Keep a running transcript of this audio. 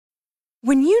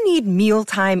When you need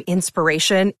mealtime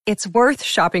inspiration, it's worth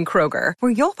shopping Kroger,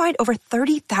 where you'll find over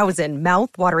 30,000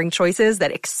 mouth-watering choices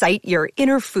that excite your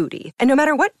inner foodie. And no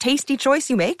matter what tasty choice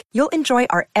you make, you'll enjoy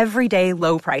our everyday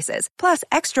low prices, plus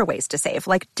extra ways to save,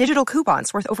 like digital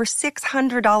coupons worth over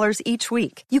 $600 each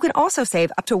week. You can also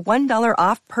save up to $1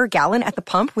 off per gallon at the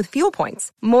pump with fuel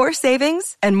points. More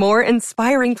savings and more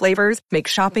inspiring flavors make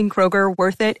shopping Kroger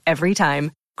worth it every time.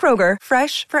 Kroger,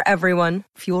 fresh for everyone.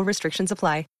 Fuel restrictions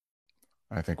apply.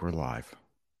 I think we're live.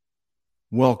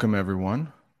 Welcome,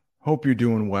 everyone. Hope you're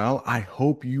doing well. I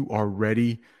hope you are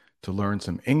ready to learn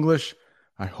some English.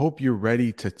 I hope you're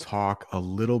ready to talk a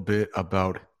little bit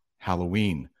about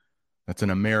Halloween. That's an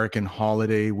American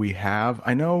holiday we have.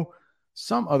 I know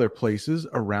some other places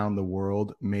around the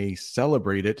world may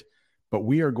celebrate it, but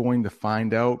we are going to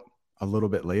find out a little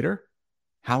bit later.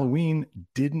 Halloween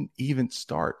didn't even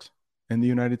start in the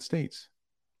United States.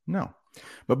 No.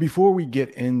 But before we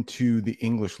get into the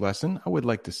English lesson, I would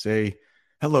like to say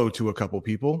hello to a couple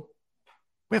people.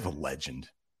 We have a legend.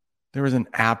 There is an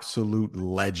absolute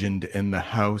legend in the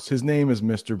house. His name is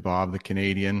Mr. Bob the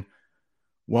Canadian.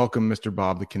 Welcome, Mr.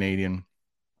 Bob the Canadian.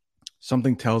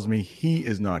 Something tells me he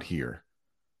is not here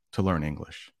to learn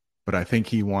English, but I think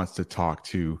he wants to talk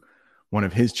to one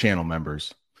of his channel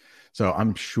members. So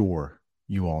I'm sure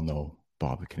you all know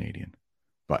Bob the Canadian.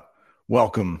 But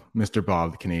welcome, Mr.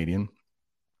 Bob the Canadian.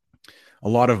 A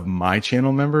lot of my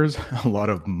channel members, a lot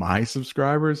of my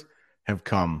subscribers have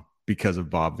come because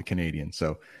of Bob the Canadian.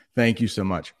 So thank you so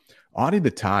much. Audie the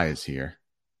Thai is here.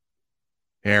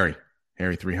 Harry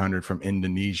 300 from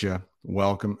Indonesia.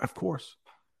 Welcome. Of course.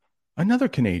 Another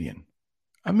Canadian.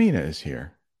 Amina is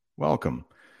here. Welcome.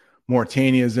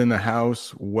 Mauritania's in the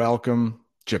house. Welcome.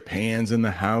 Japan's in the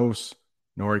house.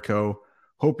 Noriko.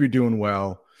 Hope you're doing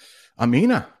well.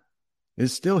 Amina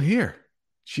is still here.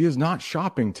 She is not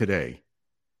shopping today.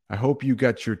 I hope you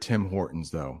got your Tim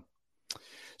Hortons, though.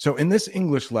 So in this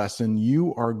English lesson,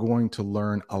 you are going to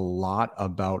learn a lot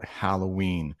about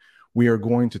Halloween. We are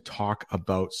going to talk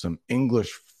about some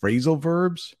English phrasal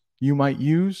verbs you might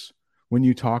use when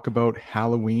you talk about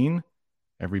Halloween.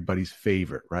 Everybody's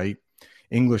favorite, right?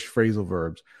 English phrasal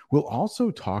verbs. We'll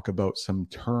also talk about some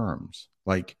terms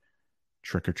like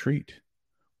trick or treat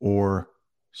or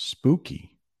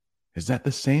spooky. Is that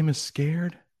the same as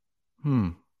scared?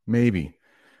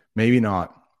 Maybe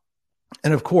not.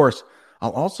 And of course,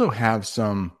 I'll also have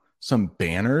some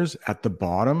banners at the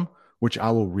bottom, which I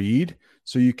will read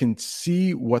so you can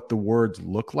see what the words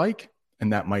look like.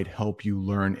 And that might help you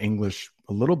learn English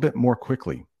a little bit more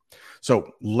quickly.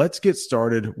 So let's get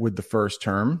started with the first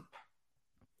term.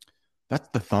 That's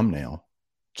the thumbnail,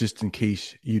 just in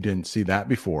case you didn't see that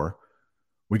before.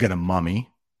 We got a mummy,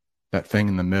 that thing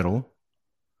in the middle.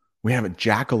 We have a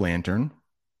jack-o'-lantern.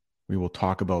 We will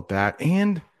talk about that.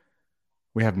 And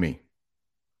we have me.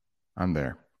 I'm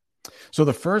there. So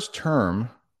the first term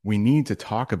we need to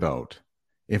talk about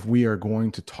if we are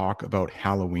going to talk about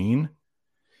Halloween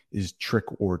is trick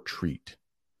or treat.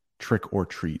 Trick or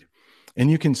treat. And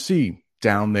you can see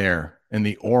down there in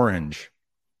the orange,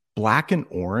 black and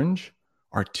orange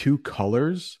are two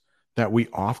colors that we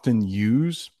often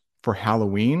use for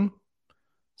Halloween.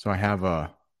 So I have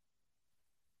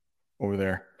over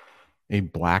there a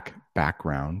black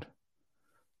background.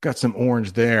 Got some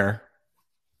orange there.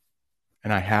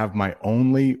 And I have my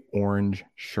only orange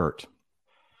shirt.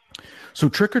 So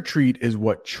trick or treat is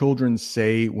what children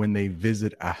say when they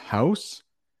visit a house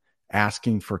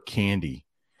asking for candy.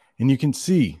 And you can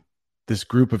see this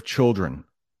group of children.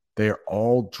 They are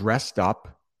all dressed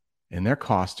up in their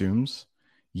costumes.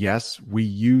 Yes, we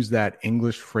use that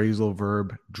English phrasal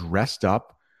verb dressed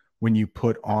up when you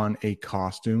put on a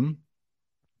costume.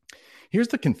 Here's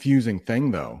the confusing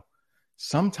thing, though.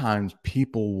 Sometimes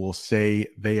people will say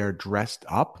they are dressed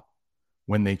up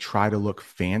when they try to look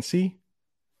fancy.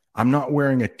 I'm not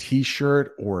wearing a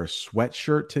t-shirt or a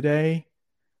sweatshirt today.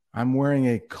 I'm wearing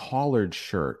a collared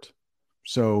shirt.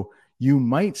 So you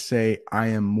might say I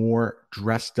am more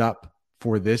dressed up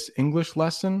for this English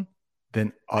lesson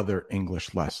than other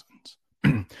English lessons.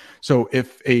 So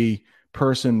if a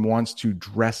person wants to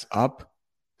dress up,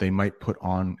 they might put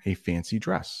on a fancy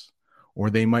dress, or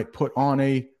they might put on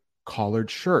a collared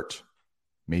shirt,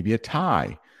 maybe a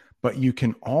tie, but you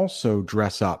can also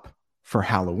dress up for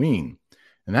Halloween.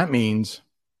 And that means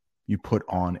you put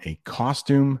on a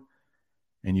costume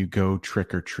and you go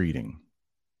trick-or-treating.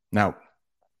 Now,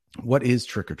 what is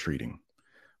trick-or-treating?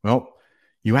 Well,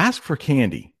 you ask for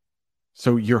candy.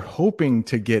 So you're hoping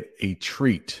to get a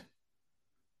treat.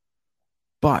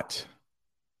 But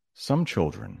some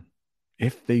children,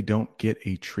 if they don't get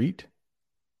a treat,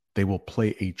 they will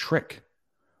play a trick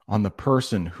on the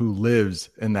person who lives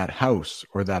in that house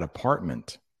or that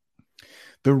apartment.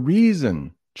 The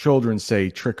reason children say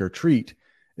trick or treat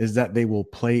is that they will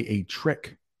play a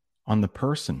trick on the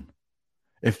person.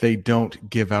 If they don't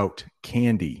give out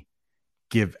candy,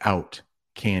 give out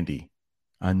candy.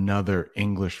 Another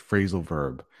English phrasal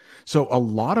verb. So a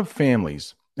lot of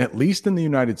families, at least in the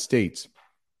United States,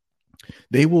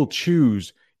 they will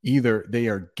choose either they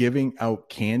are giving out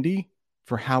candy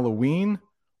for Halloween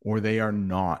or they are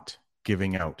not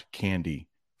giving out candy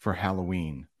for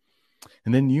Halloween.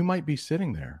 And then you might be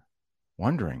sitting there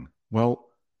wondering, well,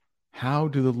 how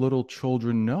do the little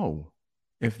children know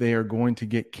if they are going to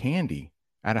get candy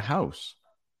at a house?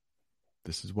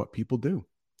 This is what people do,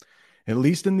 at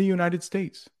least in the United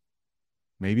States.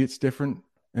 Maybe it's different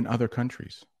in other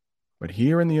countries, but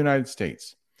here in the United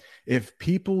States, if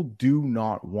people do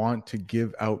not want to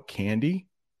give out candy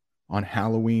on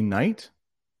Halloween night,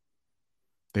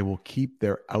 they will keep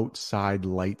their outside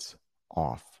lights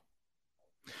off.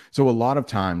 So a lot of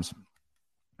times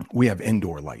we have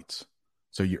indoor lights.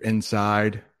 So you're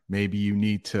inside, maybe you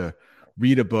need to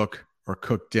read a book or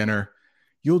cook dinner.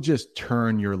 You'll just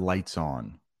turn your lights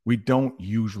on. We don't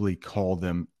usually call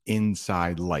them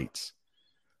inside lights.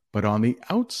 But on the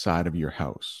outside of your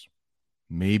house,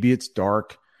 maybe it's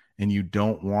dark and you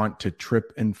don't want to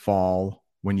trip and fall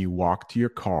when you walk to your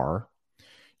car,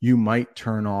 you might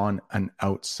turn on an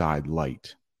outside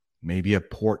light, maybe a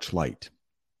porch light.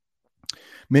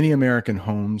 Many American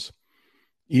homes,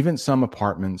 even some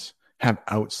apartments, have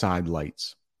outside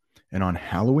lights. And on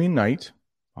Halloween night,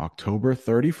 October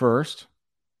 31st,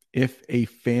 if a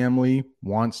family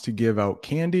wants to give out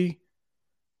candy,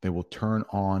 they will turn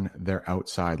on their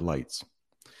outside lights.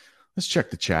 Let's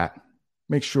check the chat.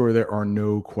 Make sure there are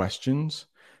no questions.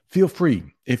 Feel free,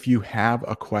 if you have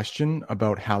a question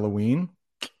about Halloween,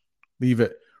 leave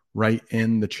it right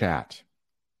in the chat.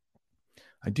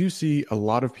 I do see a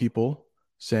lot of people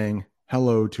saying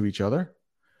hello to each other.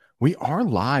 We are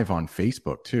live on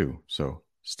Facebook too. So,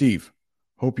 Steve,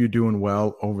 hope you're doing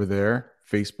well over there.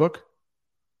 Facebook.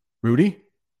 Rudy,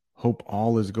 hope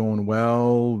all is going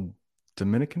well.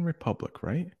 Dominican Republic,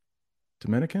 right?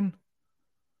 Dominican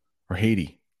or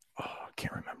Haiti? Oh, I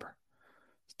can't remember.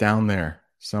 It's down there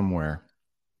somewhere.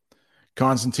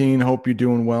 Constantine, hope you're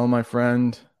doing well, my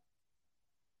friend.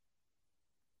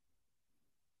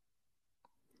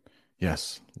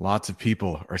 Yes, lots of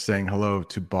people are saying hello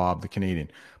to Bob the Canadian.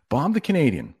 Bob the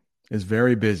Canadian is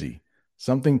very busy.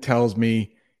 Something tells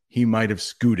me he might have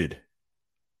scooted.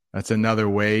 That's another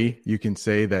way you can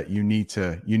say that you need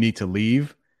to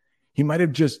leave. He might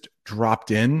have just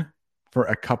dropped in for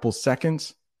a couple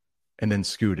seconds and then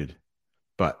scooted.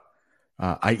 But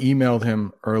I emailed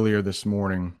him earlier this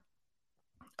morning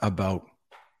about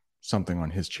something on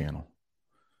his channel.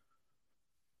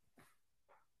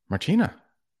 Martina,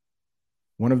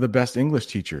 one of the best English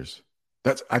teachers.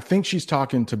 I think she's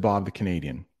talking to Bob the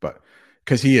Canadian, but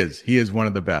because he is one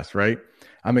of the best, right?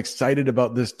 I'm excited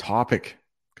about this topic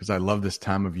because I love this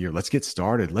time of year. Let's get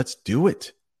started. Let's do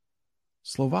it.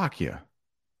 Slovakia,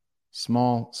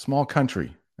 small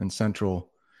country in Central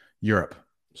Europe.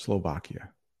 Slovakia.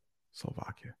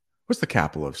 What's the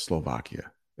capital of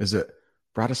Slovakia? Is it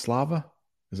Bratislava?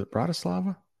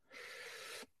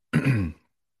 All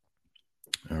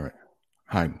right.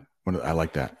 Hi. I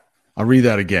like that. I'll read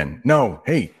that again. No.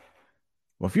 Hey.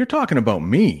 Well, if you're talking about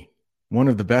me, one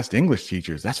of the best English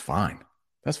teachers, that's fine.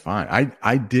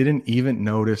 I didn't even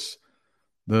notice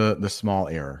the small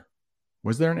error.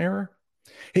 Was there an error?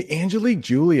 Hey, Angelique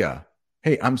Julia.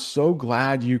 Hey, I'm so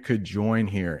glad you could join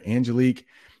here. Angelique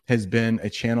has been a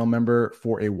channel member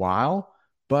for a while,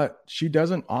 but she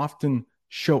doesn't often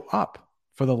show up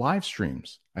for the live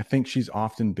streams. I think she's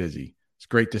often busy. It's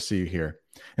great to see you here.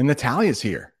 And Natalia's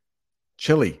here.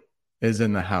 Chili is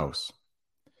in the house.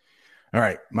 All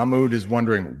right. Mahmoud is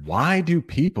wondering, why do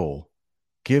people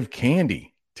give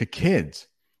candy to kids?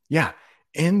 Yeah.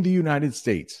 In the United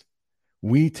States,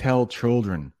 we tell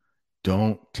children,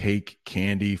 don't take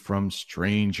candy from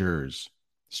strangers.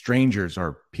 Strangers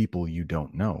are people you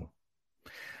don't know.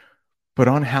 But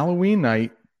on Halloween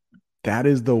night, that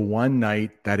is the one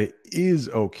night that it is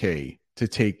okay to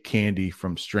take candy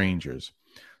from strangers.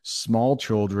 Small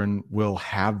children will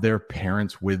have their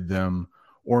parents with them,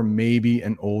 or maybe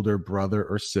an older brother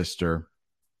or sister.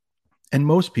 And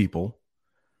most people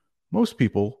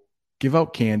give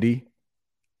out candy,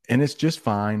 and it's just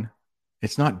fine.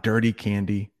 It's not dirty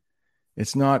candy.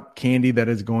 It's not candy that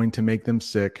is going to make them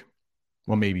sick.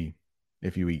 Well, maybe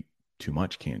if you eat too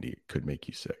much candy, it could make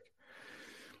you sick.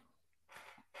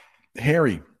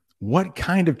 Harry, what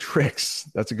kind of tricks,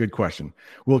 that's a good question,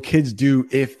 will kids do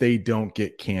if they don't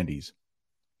get candies?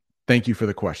 Thank you for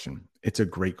the question. It's a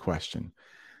great question.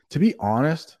 To be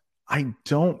honest, I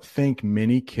don't think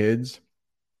many kids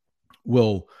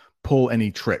will pull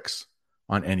any tricks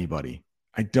on anybody.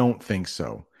 I don't think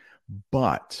so.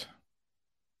 But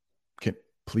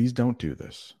please don't do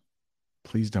this.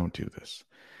 Please don't do this.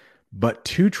 But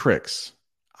two tricks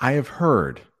I have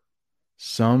heard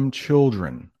some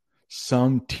children,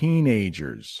 some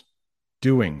teenagers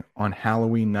doing on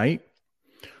Halloween night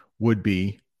would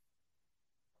be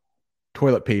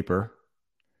toilet paper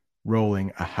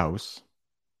rolling a house.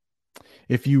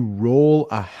 If you roll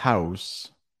a house,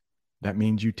 that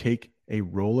means you take a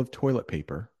roll of toilet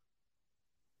paper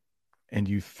and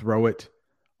you throw it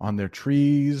on their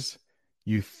trees,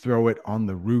 you throw it on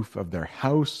the roof of their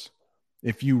house.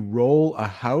 If you roll a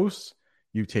house,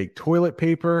 you take toilet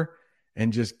paper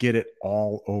and just get it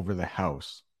all over the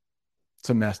house. It's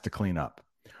a mess to clean up.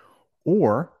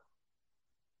 Or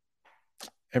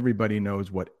everybody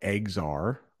knows what eggs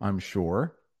are, I'm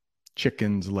sure.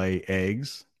 Chickens lay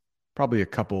eggs, probably a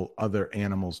couple other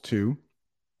animals too.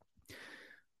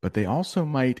 But they also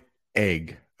might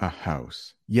egg a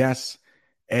house. Yes,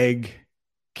 egg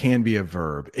can be a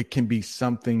verb. It can be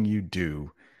something you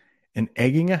do. And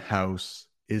egging a house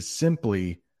is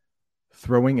simply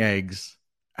throwing eggs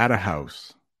at a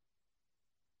house.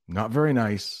 Not very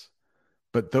nice,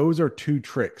 but those are two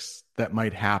tricks that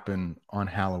might happen on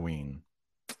Halloween.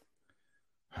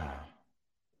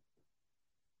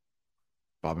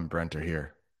 Bob and Brent are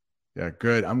here. Yeah,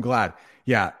 good. I'm glad.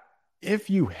 Yeah, if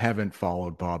you haven't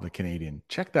followed Bob the Canadian,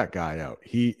 check that guy out.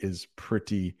 He is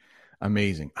pretty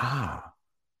amazing.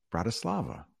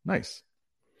 Bratislava. Nice.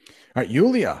 All right,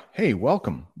 Yulia. Hey,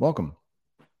 welcome. Welcome.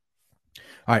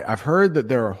 All right, I've heard that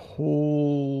there are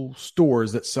whole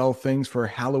stores that sell things for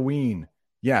Halloween.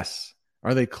 Yes.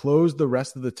 Are they closed the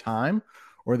rest of the time,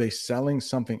 or are they selling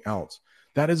something else?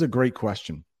 That is a great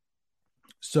question.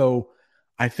 So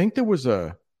I think there was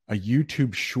a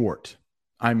YouTube short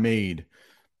I made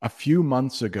a few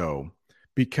months ago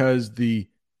because the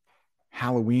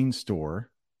Halloween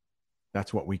store,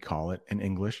 that's what we call it in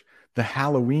English, the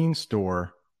Halloween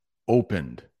store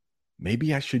opened.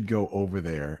 Maybe I should go over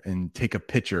there and take a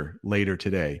picture later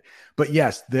today. But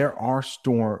yes, there are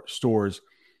stores.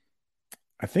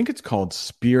 I think it's called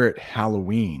Spirit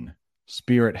Halloween.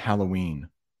 Spirit Halloween.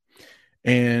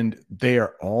 And they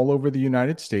are all over the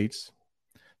United States.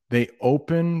 They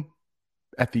open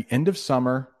at the end of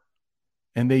summer,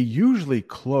 and they usually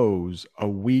close a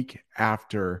week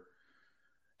after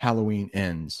Halloween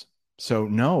ends. So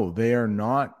no, they are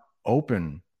not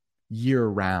open year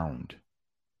round.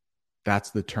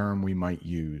 That's the term we might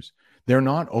use. They're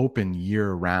not open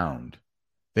year round.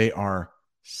 They are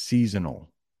seasonal.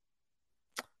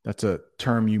 That's a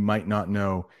term you might not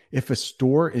know. If a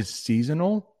store is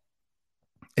seasonal,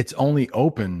 it's only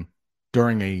open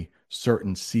during a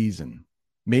certain season.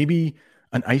 Maybe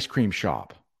an ice cream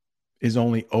shop is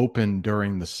only open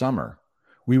during the summer.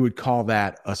 We would call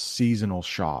that a seasonal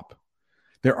shop.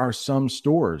 There are some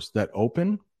stores that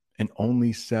open and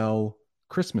only sell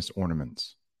Christmas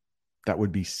ornaments. That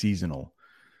would be seasonal.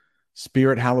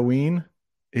 Spirit Halloween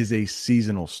is a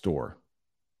seasonal store.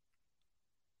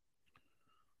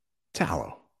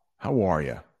 Tallow, how are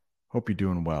you? Hope you're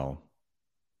doing well.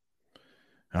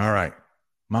 All right.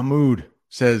 Mahmoud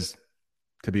says,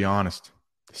 to be honest,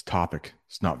 this topic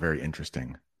is not very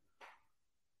interesting.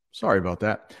 Sorry about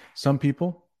that. Some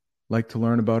people like to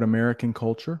learn about American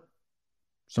culture.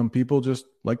 Some people just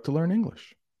like to learn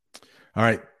English. All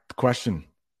right. The question: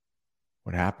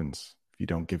 what happens if you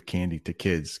don't give candy to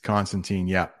kids? Constantine,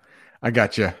 yeah, I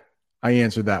got you. I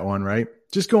answered that one, right?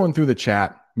 Just going through the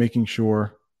chat, making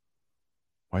sure.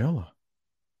 Viola,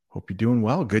 hope you're doing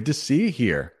well. Good to see you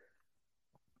here.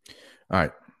 All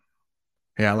right.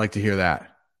 Hey, I like to hear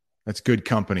that. That's good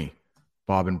company.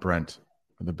 Bob and Brent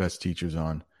are the best teachers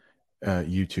on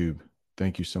YouTube.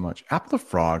 Thank you so much. Apple the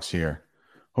Frogs here.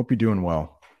 Hope you're doing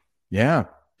well. Yeah,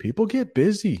 people get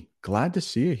busy. Glad to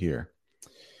see you here.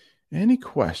 Any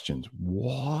questions?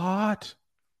 What?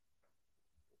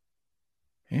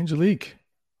 Angelique,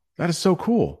 that is so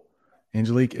cool.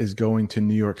 Angelique is going to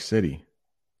New York City.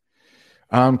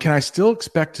 Can I still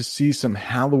expect to see some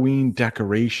Halloween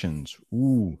decorations?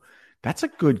 Ooh, that's a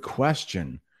good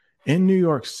question. In New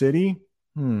York City?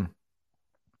 Now,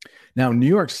 New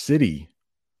York City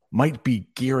might be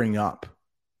gearing up.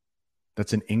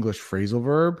 That's an English phrasal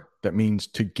verb that means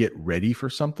to get ready for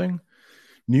something.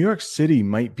 New York City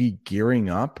might be gearing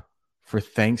up for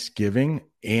Thanksgiving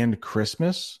and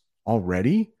Christmas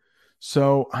already.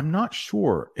 So I'm not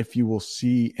sure if you will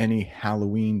see any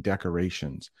Halloween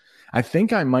decorations. I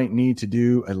think I might need to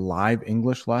do a live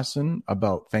English lesson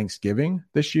about Thanksgiving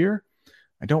this year.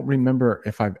 I don't remember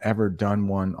if I've ever done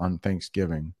one on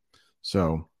Thanksgiving. So,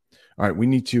 all right, we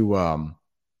need to, we're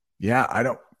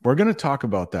going to talk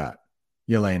about that,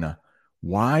 Yelena.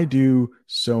 Why do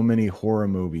so many horror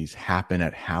movies happen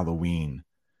at Halloween?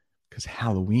 Because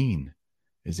Halloween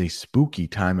is a spooky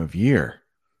time of year.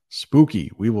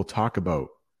 Spooky. We will talk about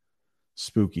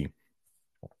spooky.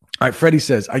 All right, Freddie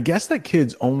says, I guess that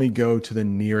kids only go to the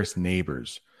nearest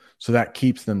neighbors, so that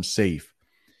keeps them safe.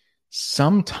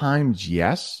 Sometimes,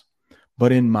 yes,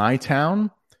 but in my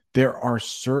town, there are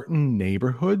certain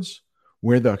neighborhoods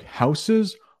where the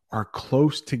houses are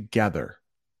close together.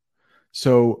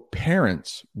 So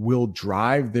parents will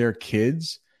drive their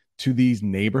kids to these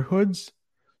neighborhoods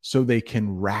so they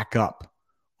can rack up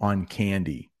on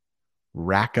candy.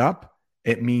 Rack up,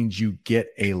 it means you get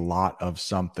a lot of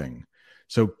something.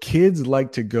 So kids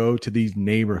like to go to these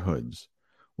neighborhoods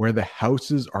where the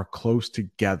houses are close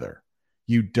together.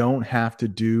 You don't have to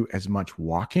do as much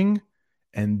walking,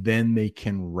 and then they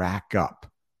can rack up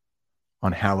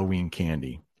on Halloween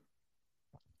candy.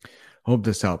 Hope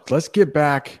this helps. Let's get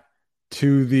back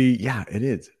to it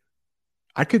is.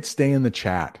 I could stay in the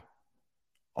chat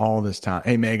all this time.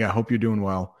 Hey, Meg, I hope you're doing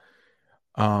well.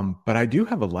 But I do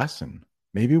have a lesson.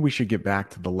 Maybe we should get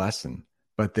back to the lesson.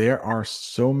 But there are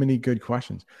so many good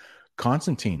questions.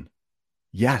 Constantine,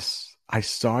 yes, I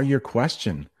saw your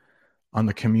question on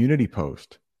the community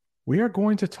post. We are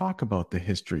going to talk about the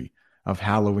history of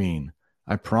Halloween.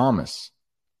 I promise.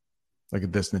 Look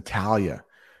at this, Natalia.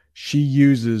 She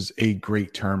uses a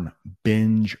great term,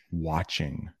 binge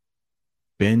watching.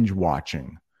 Binge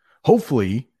watching.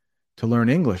 Hopefully, to learn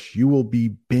English, you will be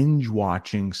binge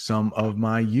watching some of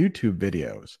my YouTube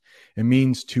videos. It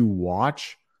means to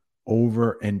watch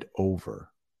over and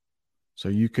over. So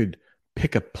you could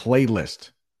pick a playlist,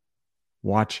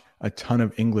 watch a ton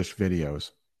of English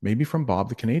videos, maybe from Bob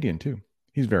the Canadian too.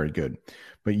 He's very good.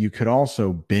 But you could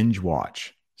also binge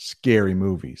watch scary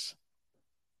movies.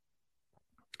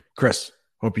 Chris,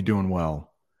 hope you're doing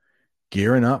well.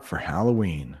 Gearing up for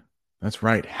Halloween. That's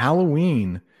right.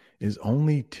 Halloween is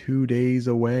only 2 days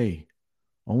away.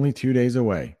 Only 2 days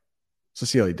away.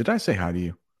 Cecilia, did I say hi to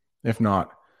you? If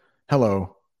not,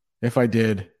 hello. If I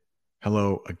did,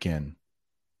 hello again.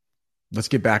 Let's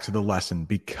get back to the lesson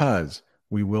because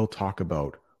we will talk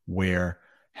about where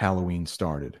Halloween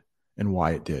started and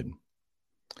why it did.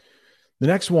 The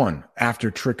next one after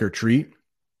trick or treat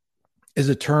is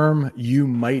a term you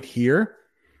might hear,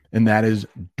 and that is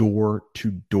door to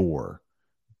door.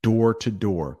 Door to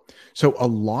door. So a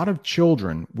lot of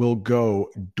children will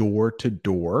go door to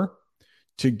door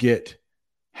to get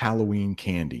Halloween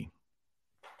candy.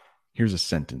 Here's a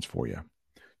sentence for you.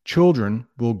 Children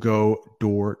will go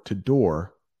door to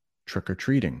door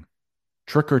trick-or-treating.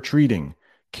 Trick-or-treating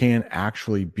can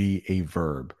actually be a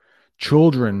verb.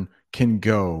 Children can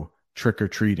go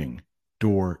trick-or-treating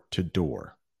door to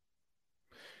door.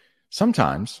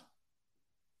 Sometimes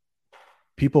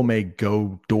people may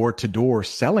go door to door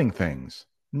selling things,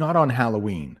 not on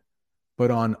Halloween, but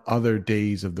on other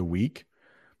days of the week.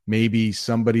 Maybe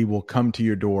somebody will come to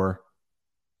your door,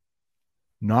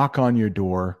 knock on your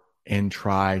door, and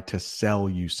try to sell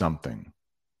you something.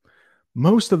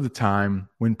 Most of the time,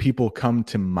 when people come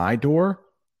to my door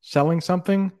selling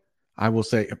something, I will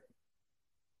say,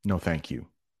 no, thank you.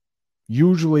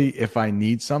 Usually, if I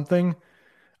need something,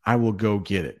 I will go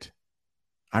get it.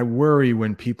 I worry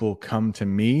when people come to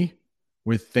me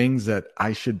with things that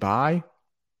I should buy.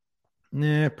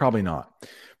 Probably not.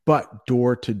 But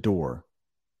door to door.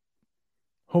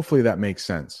 Hopefully that makes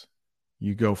sense.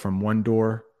 You go from one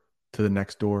door to the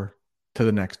next door, to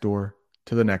the next door,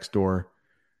 to the next door,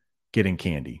 getting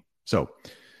candy. So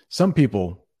some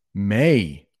people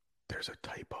there's a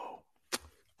typo.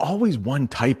 Always one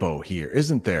typo here,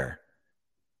 isn't there?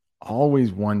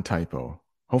 Always one typo.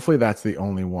 Hopefully that's the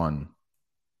only one.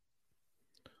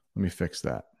 Let me fix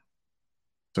that.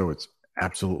 So it's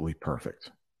absolutely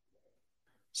perfect.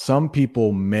 Some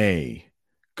people may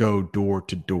go door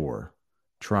to door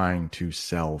trying to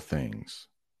sell things.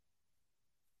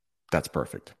 That's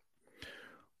perfect.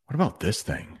 What about this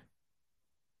thing?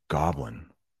 Goblin.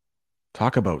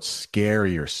 Talk about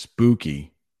scary or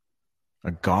spooky.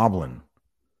 A goblin.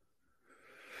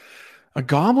 A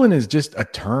goblin is just a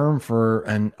term for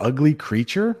an ugly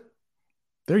creature.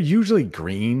 They're usually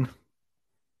green.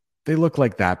 They look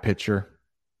like that picture.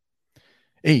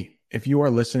 Hey, if you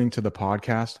are listening to the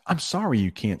podcast, I'm sorry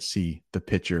you can't see the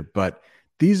picture, but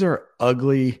these are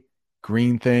ugly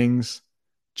green things.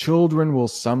 Children will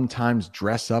sometimes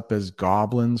dress up as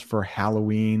goblins for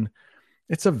Halloween.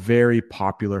 It's a very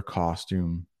popular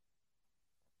costume.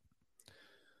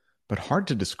 but hard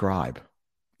to describe.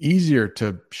 Easier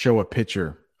to show a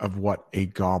picture of what a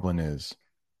goblin is.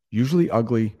 Usually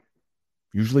ugly,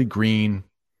 usually green,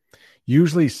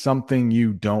 usually something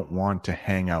you don't want to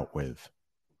hang out with.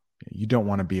 You don't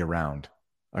want to be around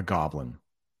a goblin.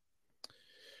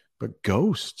 But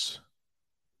ghosts,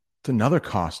 it's another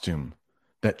costume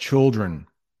that children,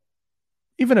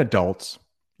 even adults,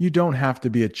 you don't have to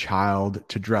be a child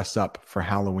to dress up for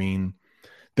Halloween.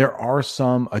 There are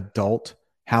some adult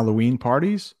Halloween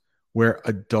parties where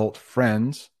adult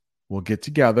friends will get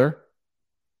together,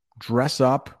 dress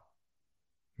up,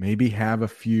 maybe have a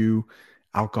few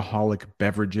alcoholic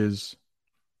beverages.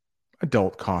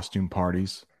 Adult costume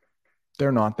parties.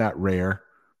 They're not that rare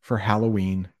for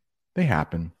Halloween. They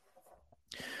happen.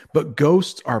 But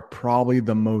ghosts are probably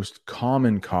the most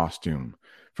common costume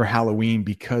for Halloween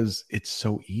because it's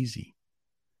so easy.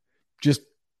 Just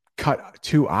cut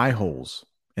 2 eye holes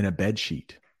in a bed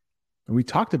sheet. And we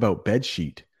talked about bed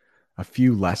sheet a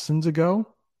few lessons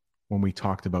ago when we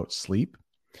talked about sleep.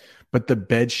 But the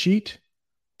bed sheet,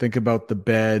 think about the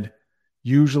bed.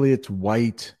 Usually it's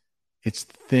white, it's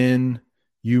thin.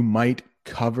 You might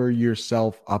cover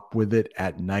yourself up with it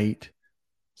at night.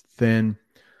 It's thin.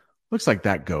 Looks like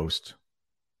that ghost.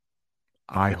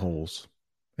 Eye holes.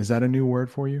 Is that a new word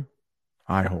for you?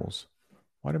 Eye holes.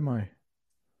 What am I?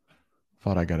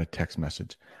 Thought I got a text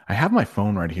message. I have my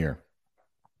phone right here.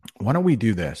 Why don't we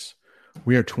do this?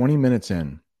 We are 20 minutes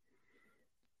in.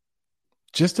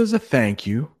 Just as a thank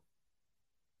you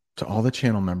to all the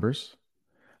channel members,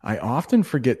 I often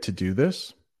forget to do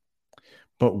this,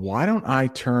 but why don't I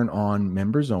turn on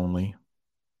members only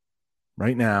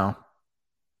right now?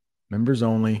 Members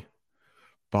only.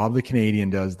 Bob the Canadian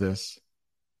does this.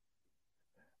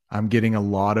 I'm getting a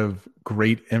lot of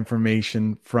great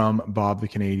information from Bob the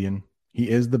Canadian. He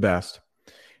is the best.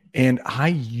 And I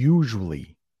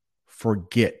usually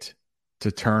forget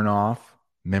to turn off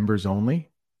members only.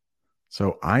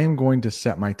 So I am going to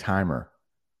set my timer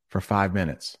for 5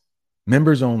 minutes.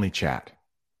 Members only chat.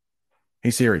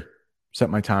 Hey Siri, set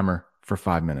my timer for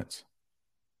 5 minutes.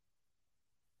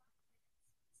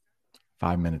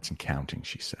 5 minutes and counting,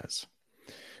 she says.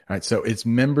 All right, so it's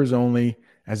members only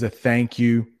as a thank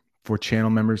you for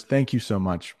channel members. Thank you so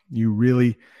much.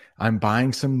 I'm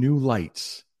buying some new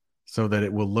lights so that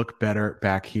it will look better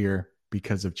back here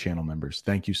because of channel members.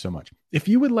 Thank you so much. If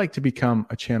you would like to become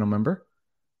a channel member,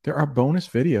 there are bonus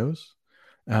videos.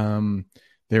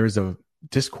 There is a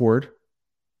Discord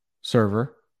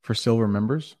server for silver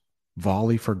members,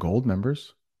 Volley for gold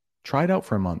members. Try it out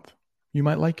for a month. You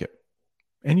might like it.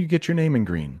 And you get your name in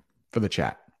green for the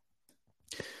chat.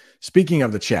 Speaking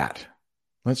of the chat,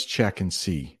 let's check and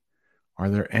see. Are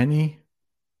there any?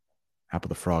 Apple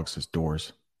the Frog says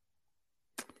doors.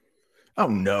 Oh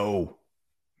no.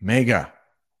 Mega.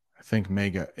 I think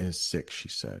Mega is sick, she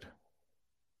said.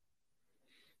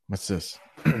 What's this?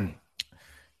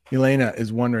 Elena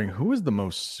is wondering, who is the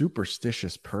most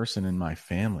superstitious person in my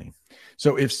family?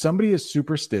 So if somebody is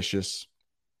superstitious,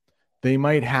 they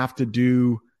might have to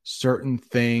do certain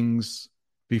things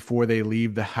before they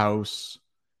leave the house.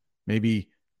 Maybe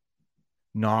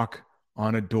knock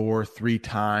on a door 3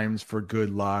 times for good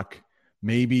luck.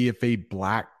 Maybe if a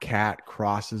black cat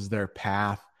crosses their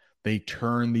path, they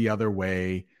turn the other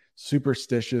way.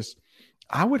 Superstitious.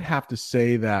 I would have to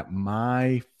say that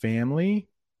my family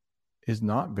is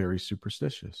not very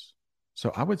superstitious.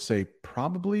 So I would say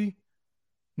probably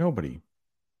nobody.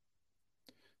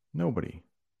 Nobody.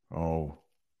 Oh,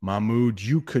 Mahmoud,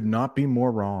 you could not be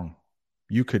more wrong.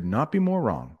 You could not be more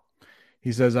wrong.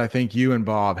 He says, I think you and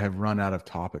Bob have run out of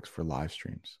topics for live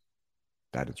streams.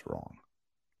 That is wrong.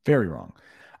 Very wrong.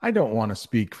 I don't want to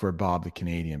speak for Bob the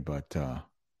Canadian, but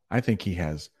I think he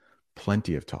has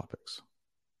plenty of topics.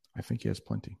 I think he has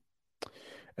plenty.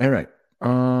 All right.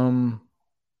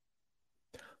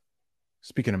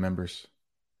 Speaking of members,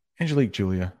 Angelique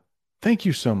Julia, thank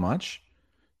you so much.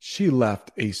 She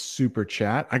left a super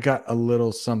chat. I got a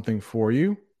little something for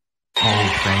you.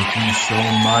 Oh, thank you so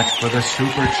much for the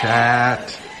super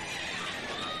chat.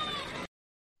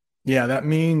 Yeah, that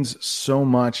means so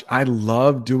much. I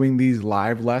love doing these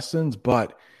live lessons,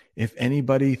 but if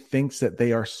anybody thinks that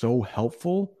they are so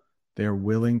helpful, they're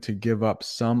willing to give up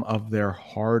some of their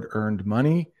hard-earned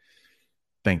money.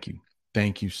 Thank you.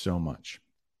 Thank you so much.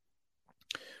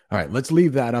 All right, let's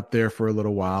leave that up there for a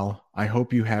little while. I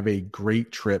hope you have a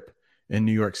great trip in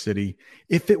New York City.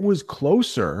 If it was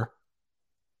closer,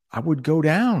 I would go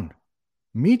down,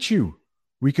 meet you.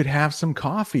 We could have some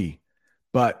coffee.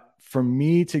 But for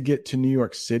me to get to New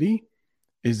York City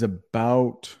is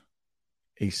about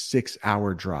a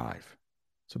 6-hour drive.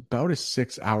 It's about a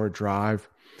 6-hour drive.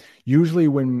 Usually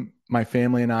when my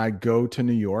family and I go to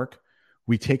New York,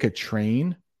 we take a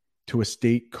train to a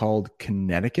state called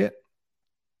Connecticut.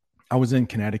 I was in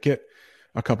Connecticut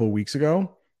a couple of weeks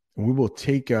ago. And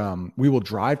we will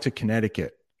drive to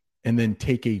Connecticut and then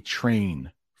take a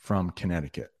train from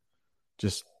Connecticut.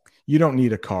 Just, you don't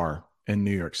need a car in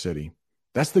New York City.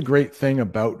 That's the great thing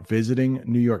about visiting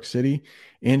New York City.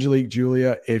 Angelique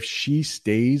Julia, if she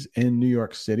stays in New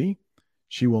York City,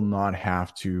 she will not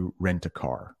have to rent a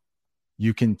car.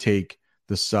 You can take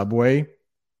the subway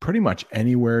pretty much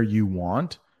anywhere you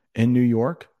want in New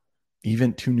York,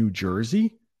 even to New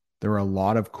Jersey. There are a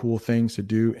lot of cool things to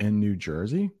do in New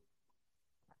Jersey.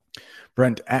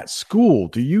 Brent, at school,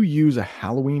 do you use a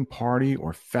Halloween party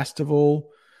or festival?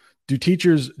 Do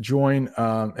teachers join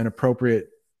an appropriate,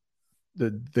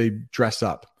 they dress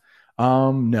up?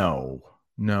 No.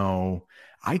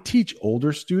 I teach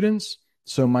older students.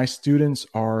 So my students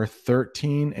are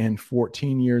 13 and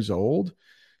 14 years old.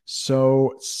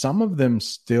 So some of them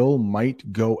still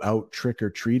might go out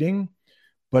trick-or-treating,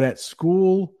 but at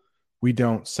school, we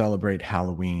don't celebrate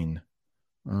Halloween.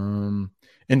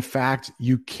 In fact,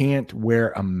 you can't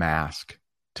wear a mask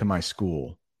to my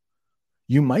school.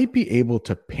 You might be able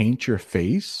to paint your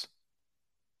face.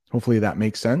 Hopefully that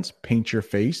makes sense. Paint your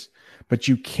face, but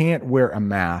you can't wear a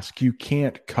mask. You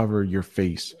can't cover your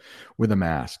face with a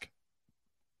mask.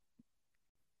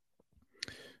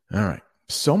 All right.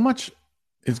 So much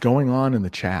is going on in the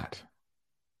chat.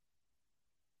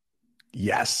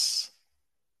 Yes.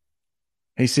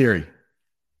 Hey Siri.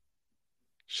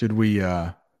 Should we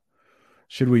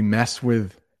mess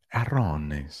with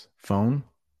Aaron's phone?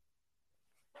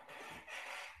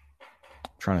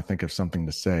 I'm trying to think of something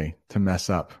to say to mess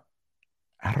up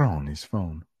Aaron's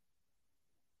phone.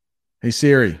 Hey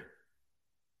Siri.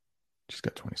 Just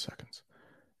got 20 seconds.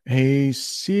 Hey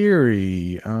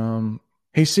Siri.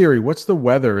 Hey Siri, what's the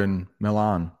weather in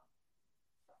Milan?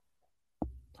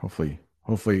 Hopefully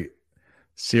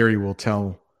Siri will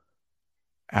tell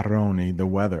Aroni the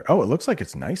weather. Oh, it looks like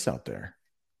it's nice out there.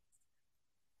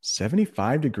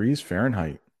 75 degrees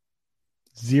Fahrenheit.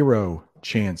 0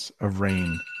 chance of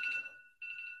rain.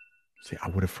 See, I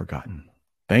would have forgotten.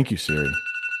 Thank you, Siri.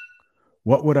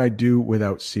 What would I do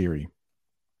without Siri?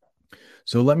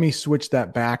 So let me switch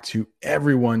that back to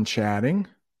everyone chatting.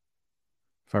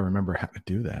 If I remember how to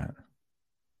do that.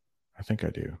 I think I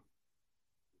do.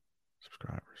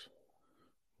 Subscribers.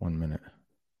 1 minute.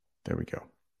 There we go.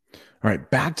 All right,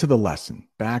 back to the lesson.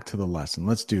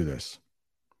 Let's do this.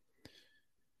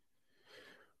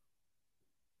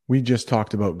 We just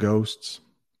talked about ghosts.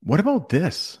 What about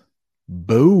this?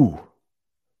 Boo.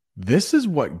 This is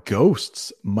what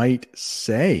ghosts might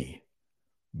say.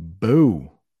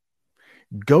 Boo.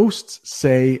 Ghosts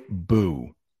say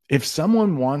boo. If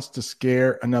someone wants to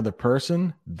scare another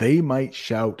person, they might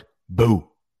shout boo.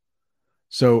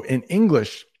 So in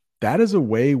English, that is a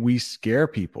way we scare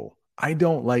people. I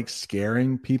don't like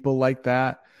scaring people like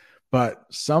that, but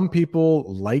some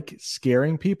people like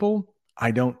scaring people.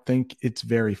 I don't think it's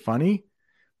very funny.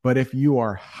 But if you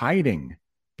are hiding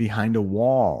behind a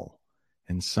wall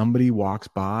and somebody walks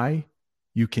by,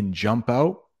 you can jump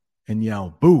out and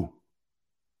yell boo.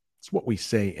 It's what we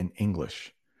say in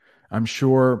English. I'm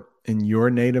sure in your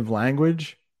native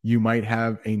language, you might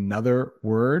have another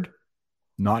word,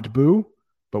 not boo,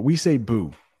 but we say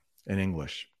boo in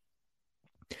English.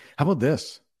 How about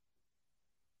this?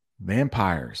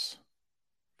 Vampires.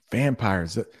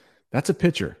 That's a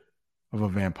picture of a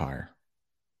vampire.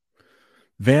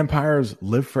 Vampires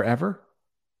live forever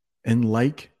and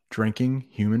like drinking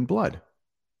human blood.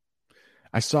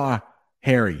 I saw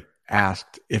Harry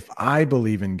asked if I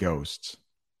believe in ghosts.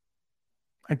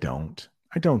 I don't.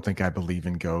 I don't think I believe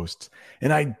in ghosts.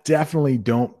 And I definitely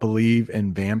don't believe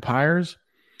in vampires.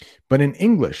 But in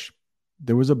English,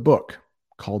 there was a book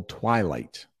called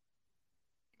Twilight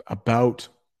about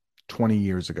 20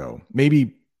 years ago,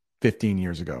 maybe 15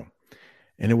 years ago.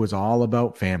 And it was all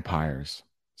about vampires.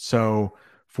 So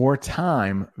for a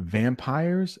time,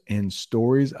 vampires and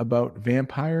stories about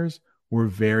vampires were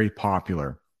very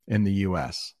popular in the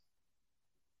US.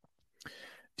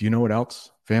 Do you know what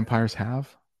else vampires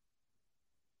have?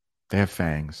 They have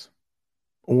fangs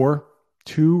or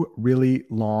 2 really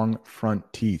long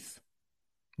front teeth.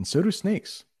 And so do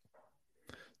snakes.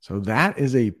 So that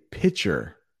is a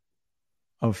picture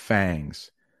of fangs,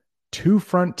 2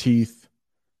 front teeth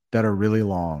that are really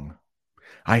long.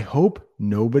 I hope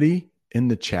nobody in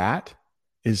the chat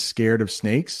is scared of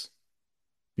snakes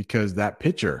because that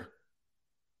picture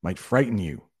might frighten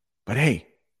you. But hey,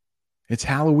 it's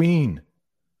Halloween.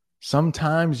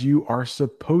 Sometimes you are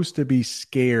supposed to be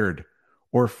scared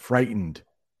or frightened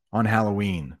on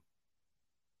Halloween.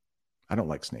 I don't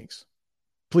like snakes.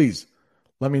 Please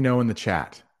let me know in the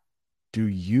chat. Do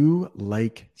you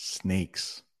like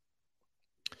snakes?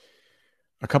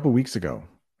 A couple weeks ago,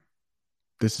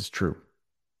 this is true.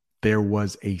 There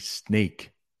was a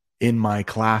snake in my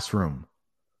classroom.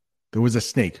 There was a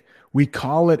snake. We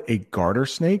call it a garter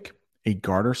snake. A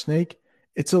garter snake.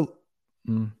 It's a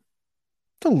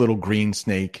little green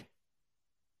snake.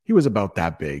 He was about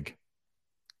that big.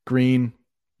 Green,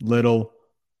 little,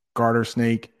 garter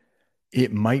snake.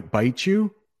 It might bite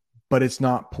you, but it's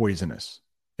not poisonous.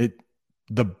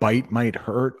 The bite might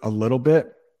hurt a little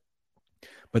bit,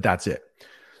 but that's it.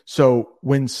 So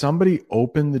when somebody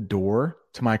opened the door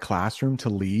to my classroom to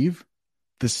leave,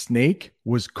 the snake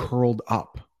was curled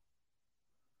up.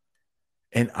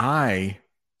 And I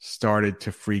started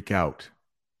to freak out.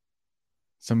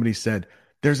 Somebody said,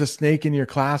 "There's a snake in your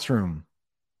classroom."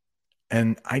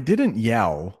 And I didn't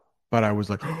yell, but I was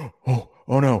like, oh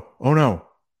no, oh no.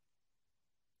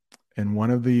 And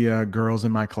one of the girls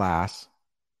in my class,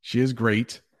 she is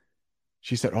great.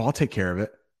 She said, "Oh, I'll take care of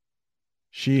it."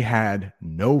 She had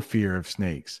no fear of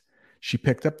snakes. She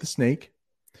picked up the snake.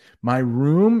 My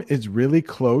room is really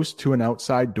close to an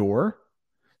outside door.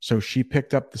 So she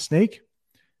picked up the snake,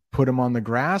 put him on the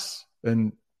grass,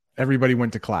 and everybody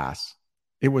went to class.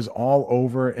 It was all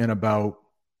over in about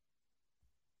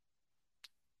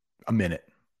a minute,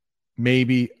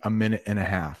 maybe a minute and a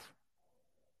half.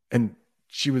 And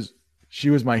she was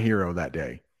my hero that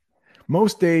day.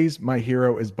 Most days, my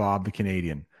hero is Bob the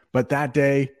Canadian, but that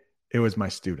day, it was my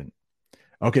student.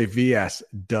 Okay, VS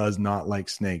does not like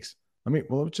snakes.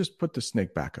 Let's just put the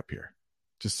snake back up here,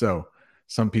 just so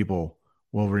some people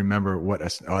will remember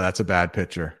that's a bad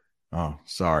picture. Oh,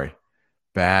 sorry.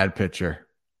 Bad picture.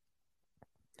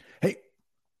 Hey,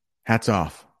 hats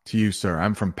off to you, sir.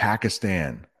 I'm from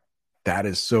Pakistan. That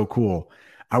is so cool.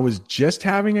 I was just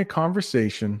having a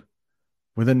conversation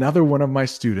with another one of my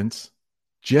students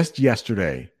just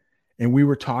yesterday, and we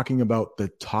were talking about the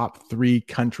top 3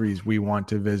 countries we want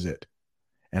to visit.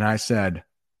 And I said,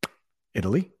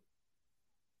 Italy,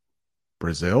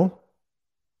 Brazil,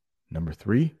 number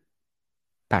 3,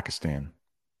 Pakistan.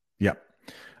 Yep.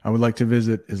 I would like to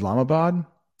visit Islamabad.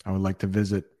 I would like to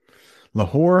visit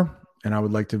Lahore, and I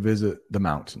would like to visit the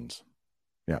mountains.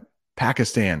 Yeah.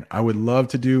 Pakistan. I would love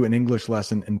to do an English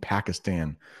lesson in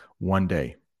Pakistan one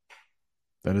day.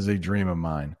 That is a dream of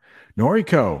mine.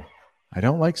 Noriko. I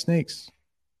don't like snakes,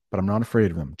 but I'm not afraid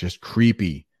of them. Just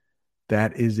creepy.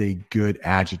 That is a good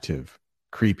adjective.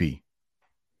 Creepy.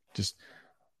 Just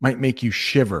might make you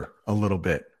shiver a little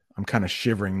bit. I'm kind of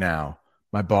shivering now.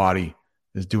 My body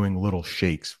is doing little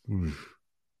shakes.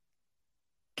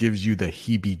 Gives you the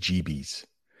heebie-jeebies.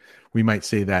 We might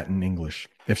say that in English.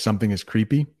 If something is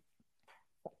creepy,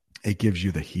 it gives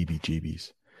you the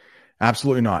heebie-jeebies.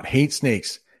 Absolutely not. Hate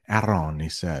snakes. Aaron, he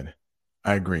said.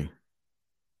 I agree.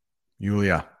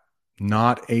 Yulia,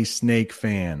 not a snake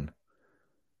fan.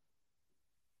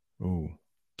 Ooh.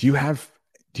 Do you have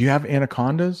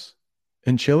anacondas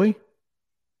in Chile?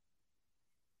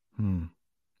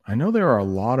 I know there are a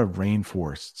lot of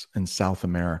rainforests in South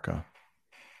America.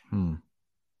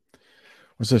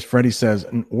 What's this? Freddie says,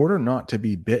 in order not to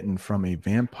be bitten from a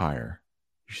vampire,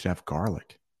 you should have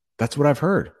garlic. That's what I've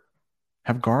heard.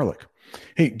 Have garlic.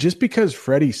 Hey, just because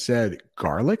Freddie said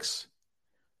garlics,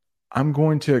 I'm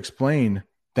going to explain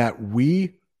that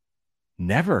we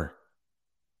never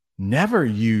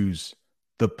use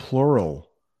the plural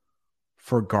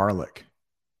for garlic,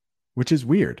 which is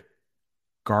weird.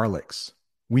 Garlics.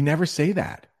 We never say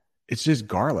that. It's just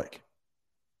garlic.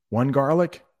 1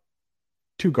 garlic,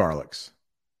 2 garlics.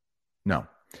 No,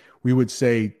 we would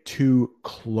say 2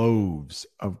 cloves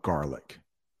of garlic.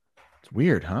 It's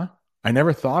weird, huh? I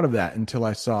never thought of that until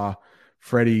I saw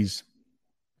Freddie's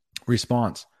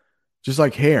response. Just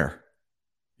like hair,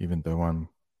 even though I'm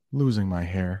losing my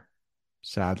hair,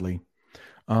 sadly.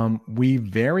 We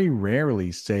very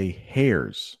rarely say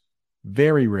hairs.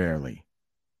 Very rarely.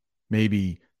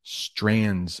 Maybe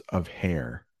strands of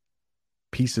hair,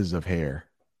 pieces of hair,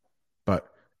 but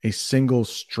a single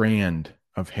strand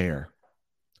of hair.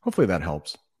 Hopefully that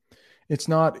helps. It's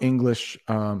not English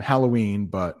Halloween,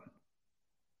 but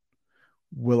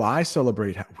will I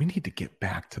celebrate? We need to get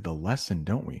back to the lesson,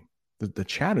 don't we? The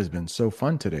chat has been so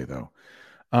fun today, though.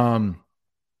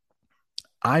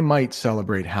 I might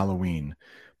celebrate Halloween.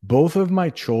 Both of my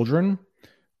children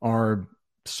are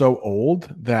so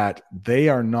old that they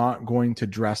are not going to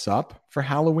dress up for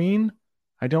Halloween,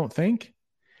 I don't think.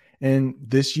 And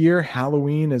this year,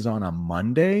 Halloween is on a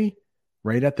Monday,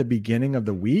 right at the beginning of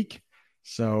the week.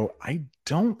 So I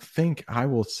don't think I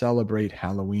will celebrate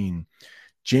Halloween.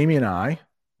 Jamie and I,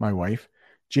 my wife,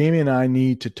 Jamie and I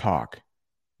need to talk.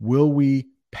 Will we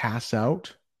pass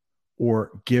out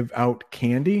or give out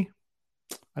candy?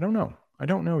 I don't know. I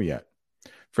don't know yet.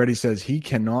 Freddie says he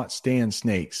cannot stand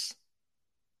snakes.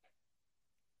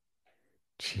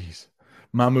 Jeez.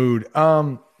 Mahmoud,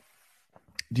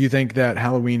 do you think that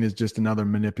Halloween is just another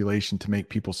manipulation to make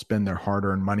people spend their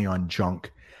hard-earned money on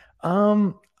junk?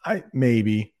 I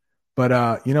maybe,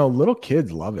 but little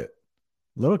kids love it.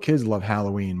 Little kids love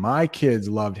Halloween. My kids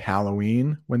loved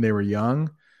Halloween when they were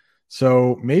young.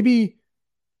 So maybe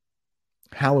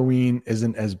Halloween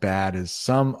isn't as bad as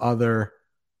some other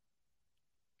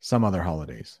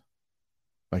holidays,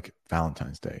 like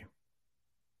Valentine's Day.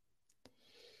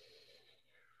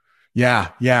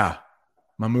 Yeah.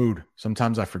 Mahmoud,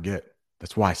 sometimes I forget.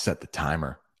 That's why I set the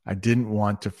timer. I didn't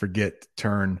want to forget to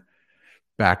turn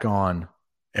back on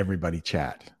everybody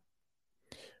chat.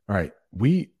 All right.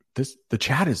 The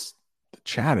chat is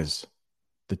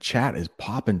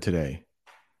popping today.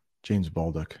 James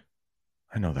Baldock.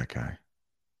 I know that guy.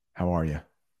 How are you?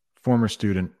 Former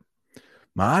student.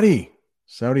 Mahdi,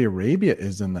 Saudi Arabia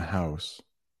is in the house.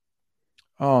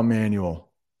 Oh,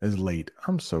 Manuel is late.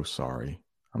 I'm so sorry.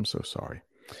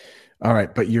 All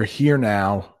right, but you're here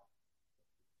now.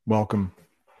 Welcome.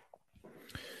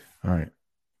 All right.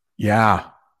 Yeah.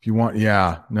 If you want,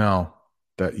 yeah, no.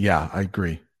 I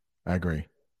agree.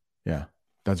 Yeah.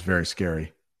 That's very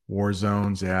scary. War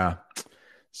zones, yeah.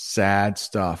 Sad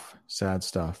stuff.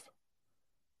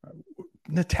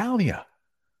 Natalia,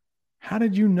 how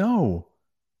did you know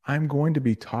I'm going to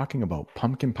be talking about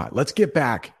pumpkin pie? Let's get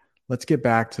back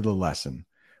to the lesson.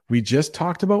 We just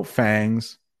talked about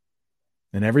fangs,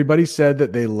 and everybody said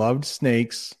that they loved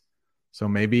snakes. So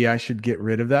maybe I should get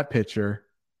rid of that picture.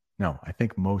 No, I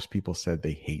think most people said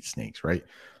they hate snakes, right?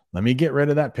 Let me get rid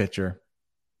of that picture.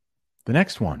 The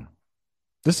next one.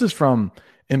 This is from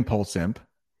Impulse Imp.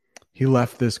 He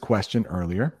left this question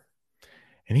earlier,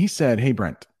 and he said, "Hey,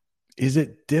 Brent, is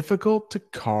it difficult to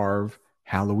carve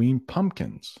Halloween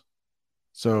pumpkins?"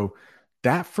 So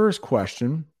that first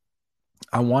question,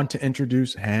 I want to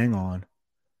introduce, hang on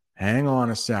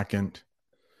a second.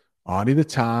 Audie the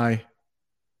Tie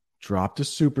dropped a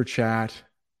super chat.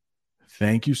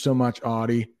 Thank you so much,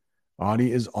 Audie.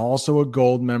 Audie is also a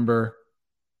gold member.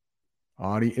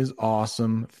 Audie is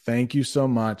awesome. Thank you so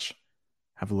much.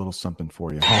 Have a little something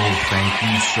for you. Oh, thank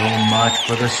you so much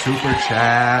for the super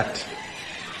chat.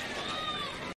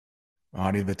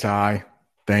 Audie the Tie,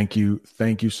 thank you.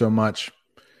 Thank you so much.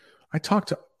 I talk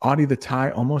to Audie the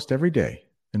Tie almost every day.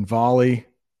 In Volley,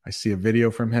 I see a video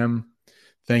from him.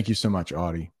 Thank you so much,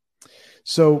 Audie.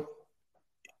 So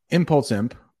Impulse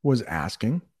Imp was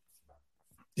asking,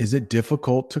 is it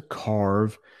difficult to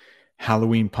carve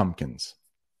Halloween pumpkins?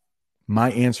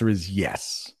 My answer is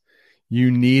yes.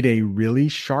 You need a really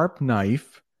sharp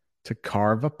knife to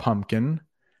carve a pumpkin.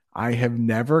 I have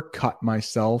never cut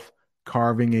myself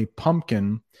carving a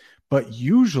pumpkin, but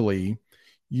usually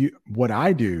what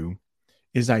I do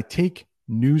is I take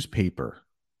newspaper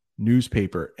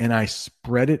and I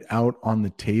spread it out on the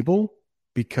table,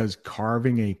 because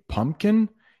carving a pumpkin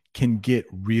can get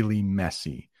really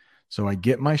messy. So I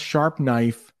get my sharp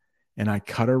knife and I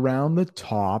cut around the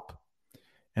top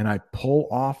and I pull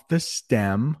off the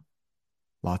stem.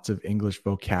 Lots of English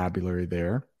vocabulary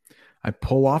there. I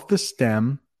pull off the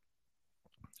stem.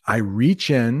 I reach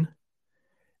in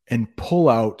and pull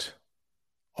out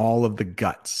all of the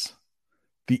guts.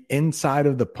 The inside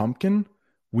of the pumpkin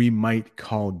we might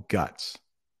call guts.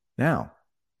 Now,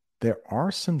 there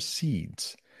are some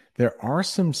seeds. There are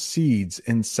some seeds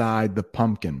inside the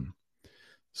pumpkin.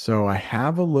 So I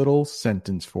have a little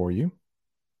sentence for you.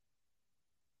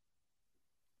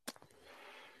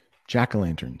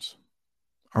 Jack-o'-lanterns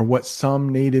are what some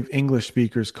native English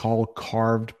speakers call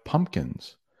carved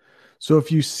pumpkins. So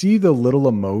if you see the little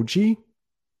emoji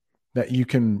that you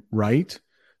can write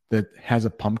that has a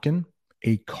pumpkin,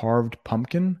 a carved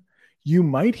pumpkin, you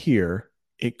might hear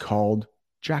it called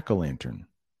jack-o'-lantern.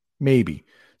 Maybe.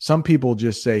 Some people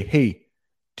just say, "Hey,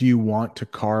 do you want to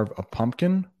carve a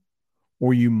pumpkin?"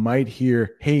 Or you might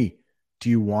hear, "Hey, do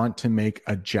you want to make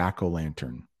a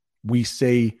jack-o'-lantern?" We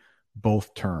say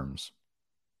both terms.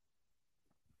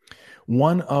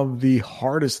 One of the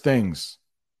hardest things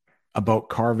about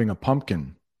carving a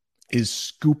pumpkin is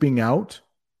scooping out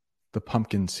the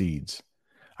pumpkin seeds.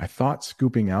 I thought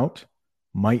scooping out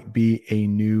might be a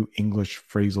new English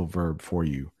phrasal verb for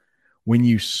you. When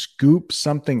you scoop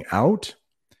something out,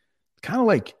 kind of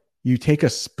like you take a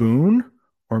spoon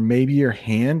or maybe your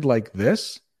hand like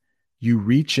this, you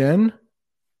reach in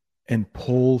and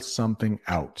pull something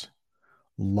out.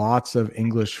 Lots of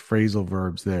English phrasal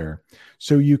verbs there.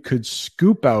 So you could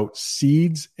scoop out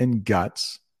seeds and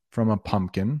guts from a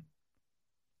pumpkin,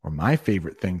 or my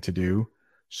favorite thing to do,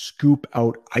 scoop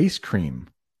out ice cream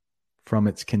from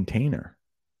its container.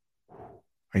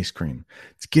 Ice cream.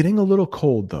 It's getting a little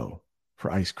cold though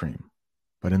for ice cream.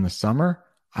 But in the summer,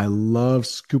 I love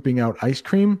scooping out ice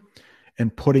cream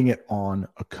and putting it on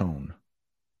a cone.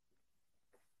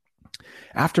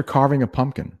 After carving a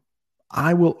pumpkin,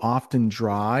 I will often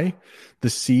dry the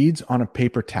seeds on a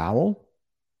paper towel,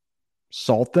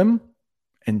 salt them,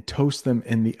 and toast them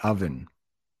in the oven.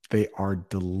 They are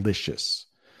delicious.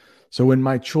 So when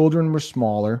my children were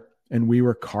smaller and we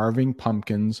were carving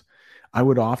pumpkins, I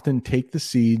would often take the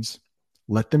seeds,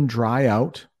 let them dry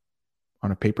out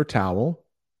on a paper towel,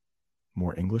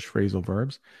 more English phrasal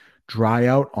verbs, dry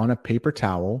out on a paper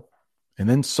towel, and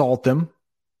then salt them,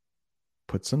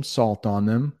 put some salt on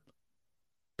them,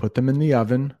 put them in the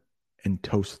oven, and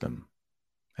toast them.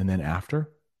 And then after,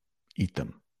 eat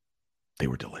them. They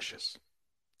were delicious.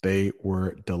 They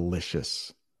were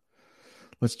delicious.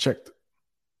 Let's check.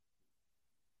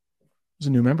 There's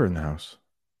a new member in the house.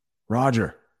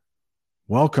 Roger,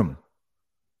 welcome.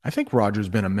 I think Roger's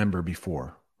been a member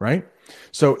before, right?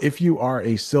 So if you are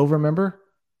a silver member,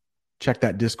 check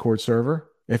that Discord server.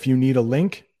 If you need a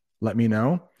link, let me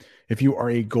know. If you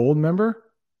are a gold member,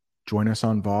 join us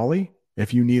on Volley.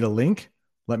 If you need a link,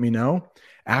 let me know.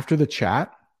 After the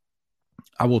chat,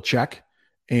 I will check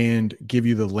and give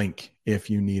you the link if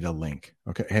you need a link.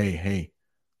 Okay. Hey,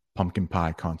 pumpkin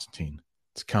pie, Constantine.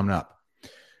 It's coming up.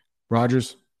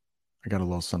 Rogers, I got a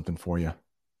little something for you.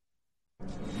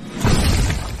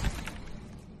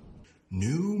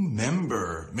 New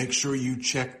member. Make sure you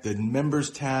check the members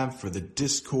tab for the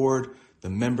Discord, the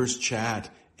members chat,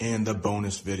 and the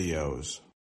bonus videos.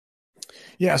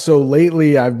 Yeah, so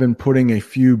lately I've been putting a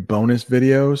few bonus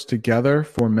videos together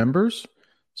for members.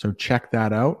 So check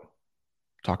that out.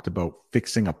 Talked about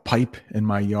fixing a pipe in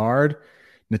my yard.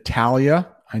 Natalia,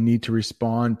 I need to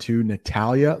respond to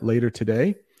Natalia later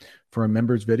today for a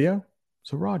members video.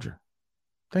 So Roger,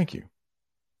 thank you.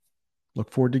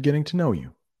 Look forward to getting to know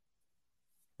you.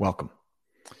 Welcome.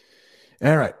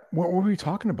 All right, what were we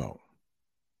talking about?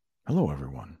 Hello,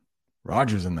 everyone.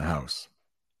 Roger's in the house.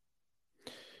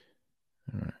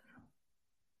 All right.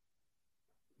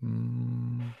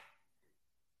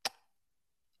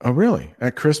 Oh, really?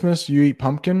 At Christmas, you eat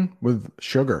pumpkin with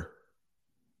sugar.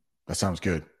 That sounds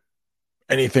good.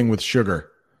 Anything with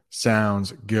sugar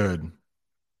sounds good.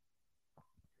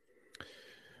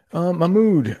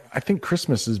 Mahmood, I think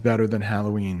Christmas is better than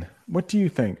Halloween. What do you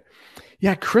think?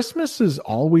 Yeah, Christmas is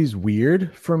always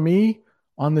weird for me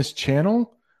on this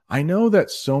channel. I know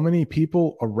that so many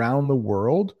people around the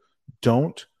world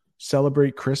don't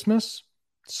celebrate Christmas.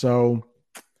 So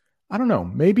I don't know.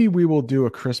 Maybe we will do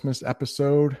a Christmas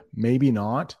episode, maybe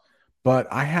not. But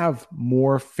I have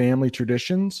more family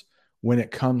traditions when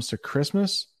it comes to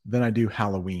Christmas than I do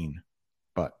Halloween.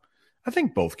 But I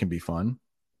think both can be fun.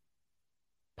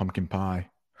 Pumpkin pie.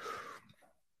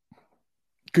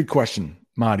 Good question,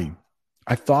 Madi.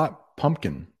 I thought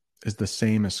pumpkin is the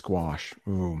same as squash.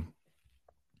 Ooh.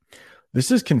 This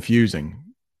is confusing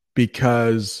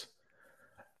because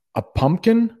a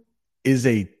pumpkin is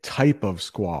a type of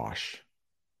squash.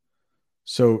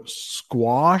 So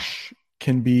squash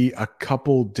can be a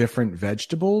couple different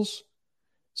vegetables.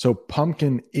 So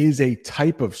pumpkin is a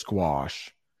type of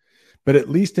squash. But at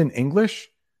least in English,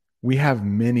 we have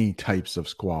many types of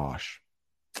squash.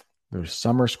 There's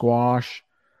summer squash.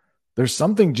 There's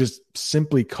something just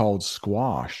simply called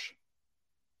squash.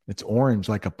 It's orange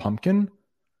like a pumpkin,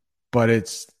 but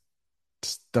it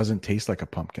doesn't taste like a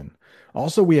pumpkin.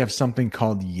 Also, we have something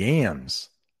called yams,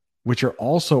 which are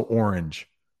also orange,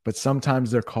 but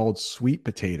sometimes they're called sweet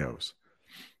potatoes.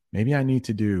 Maybe I need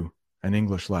to do an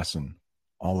English lesson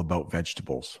all about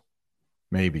vegetables.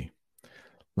 Maybe.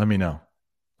 Let me know.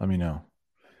 All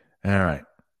right.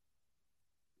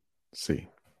 Let's see.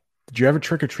 Did you ever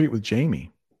trick or treat with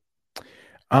Jamie?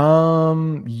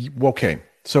 Okay.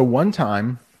 So one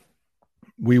time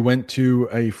we went to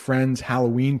a friend's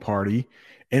Halloween party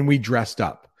and we dressed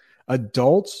up.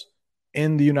 Adults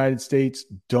in the United States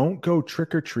don't go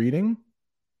trick or treating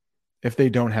if they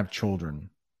don't have children.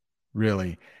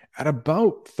 Really. At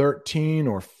about 13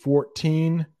 or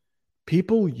 14,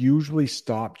 people usually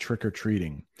stop trick or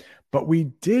treating. But we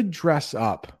did dress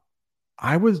up.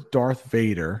 I was Darth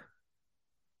Vader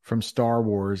from Star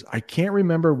Wars. I can't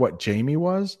remember what Jamie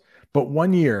was, but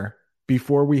one year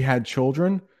before we had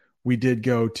children, we did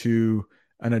go to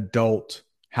an adult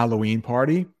Halloween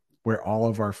party where all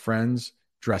of our friends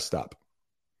dressed up.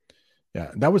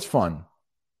 Yeah, that was fun.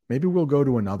 Maybe we'll go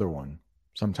to another one.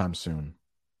 sometime soon.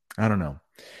 I don't know.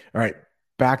 All right,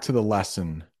 back to the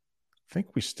lesson. I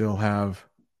think we still have.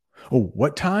 Oh,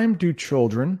 what time do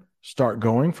children start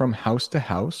going from house to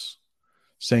house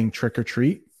saying trick or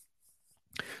treat?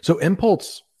 So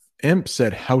Imp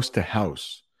said house to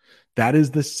house. That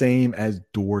is the same as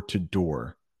door to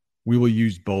door. We will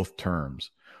use both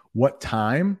terms. What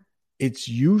time? It's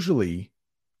usually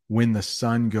when the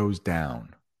sun goes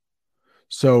down.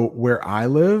 So where I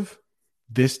live,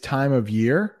 this time of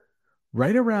year,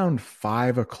 right around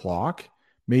 5 o'clock,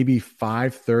 maybe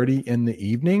 5:30 in the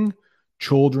evening,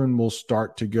 children will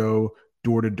start to go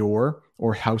door to door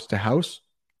or house to house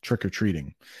trick or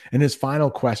treating. And his final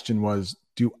question was,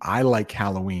 do I like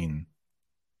Halloween?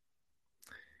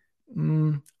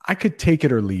 I could take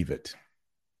it or leave it.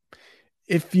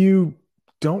 If you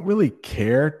don't really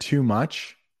care too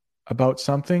much about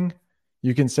something,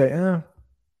 you can say,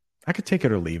 I could take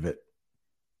it or leave it.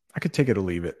 I could take it or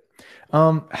leave it.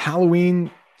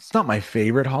 Halloween, it's not my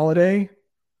favorite holiday.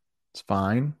 It's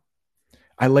fine.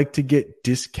 I like to get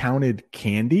discounted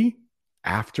candy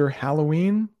after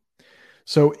Halloween.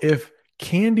 So if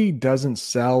candy doesn't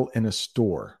sell in a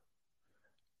store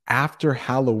after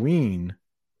Halloween,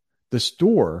 the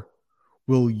store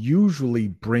will usually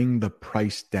bring the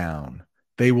price down.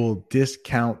 They will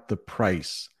discount the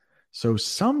price. So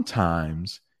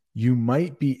sometimes you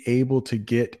might be able to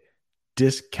get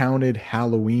discounted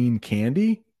Halloween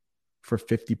candy for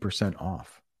 50%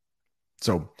 off.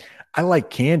 So I like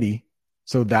candy.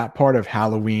 So that part of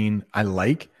Halloween I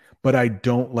like, but I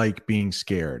don't like being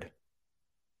scared.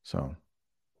 So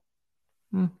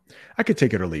I could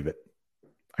take it or leave it.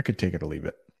 I could take it or leave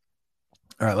it.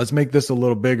 All right, let's make this a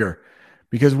little bigger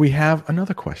because we have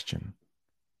another question.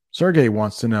 Sergey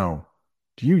wants to know,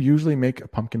 do you usually make a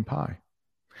pumpkin pie?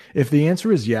 If the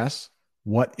answer is yes,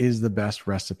 what is the best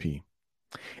recipe?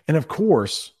 And of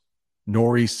course,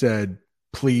 Nori said,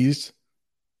 please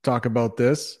talk about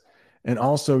this. And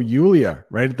also Yulia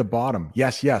right at the bottom.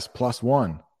 Yes, yes,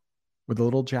 +1 with a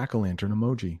little jack-o'-lantern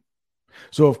emoji.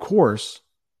 So of course,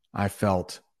 I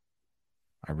felt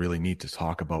I really need to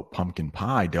talk about pumpkin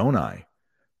pie, don't I?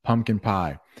 Pumpkin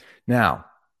pie. Now,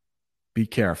 be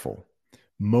careful.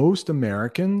 Most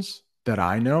Americans that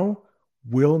I know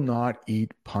will not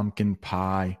eat pumpkin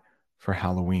pie for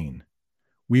Halloween.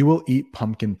 We will eat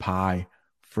pumpkin pie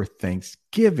for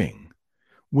Thanksgiving,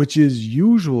 which is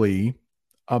usually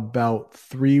about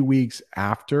 3 weeks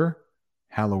after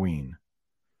Halloween.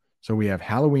 So we have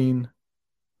Halloween,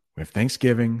 we have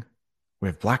Thanksgiving, we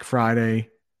have Black Friday,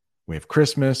 we have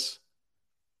Christmas,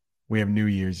 we have New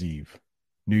Year's Eve,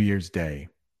 New Year's Day.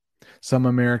 Some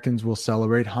Americans will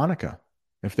celebrate Hanukkah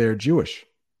if they're Jewish.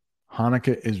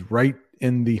 Hanukkah is right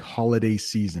in the holiday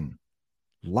season.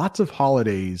 Lots of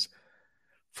holidays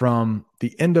from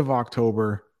the end of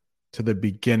October to the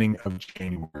beginning of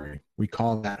January. We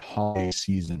call that holiday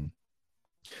season.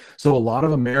 So a lot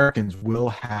of Americans will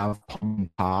have pumpkin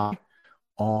pie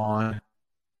on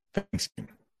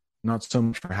Thanksgiving, not so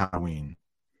much for Halloween.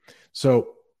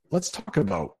 So let's talk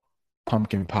about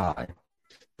pumpkin pie.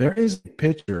 There is a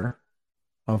picture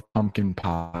of pumpkin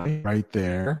pie right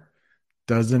there.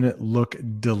 Doesn't it look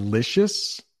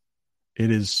delicious?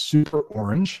 It is super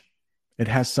orange. It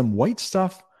has some white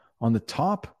stuff on the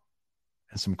top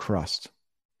and some crust.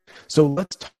 So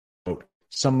let's talk about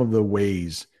some of the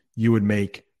ways you would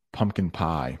make pumpkin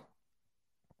pie.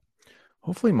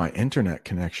 Hopefully my internet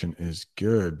connection is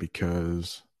good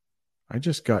because I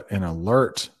just got an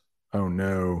alert. Oh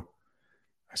no.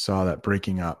 I saw that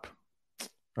breaking up.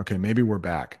 Okay, maybe we're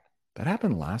back. That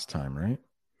happened last time, right?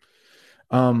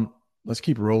 Let's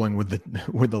keep rolling with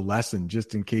the lesson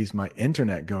just in case my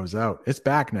internet goes out. It's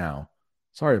back now.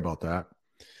 Sorry about that.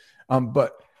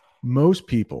 But most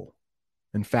people,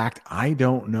 in fact, I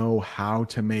don't know how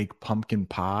to make pumpkin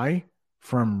pie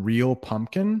from real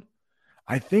pumpkin.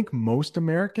 I think most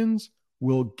Americans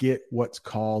will get what's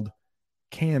called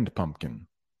canned pumpkin.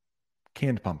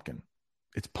 Canned pumpkin.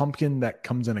 It's pumpkin that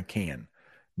comes in a can.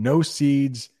 No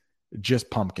seeds, just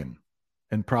pumpkin.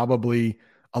 And probably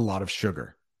a lot of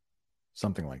sugar.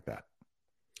 Something like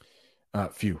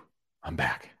that. Phew, I'm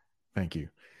back. Thank you.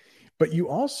 But you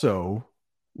also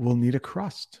will need a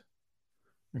crust.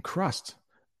 A crust.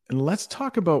 And let's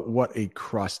talk about what a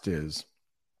crust is.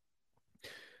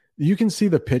 You can see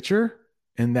the picture,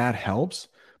 and that helps.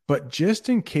 But just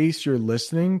in case you're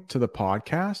listening to the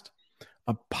podcast,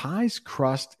 a pie's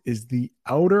crust is the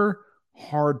outer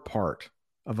hard part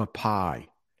of a pie,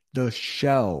 the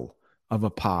shell of a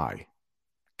pie,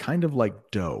 kind of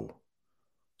like dough.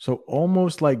 So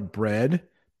almost like bread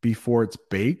before it's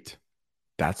baked,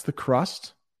 that's the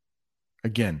crust.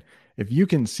 Again, if you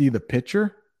can see the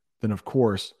picture, then of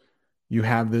course you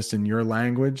have this in your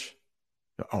language.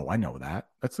 Oh, I know that.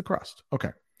 That's the crust.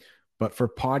 Okay. But for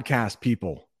podcast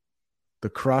people, the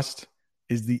crust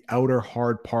is the outer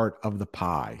hard part of the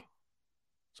pie.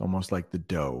 It's almost like the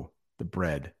dough, the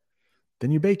bread.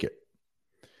 Then you bake it.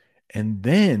 And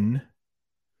then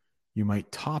you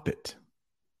might top it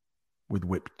with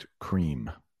whipped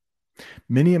cream.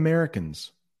 Many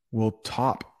Americans will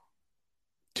top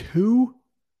two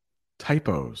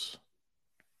typos.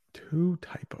 Two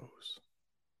typos.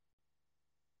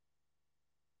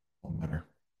 Matter.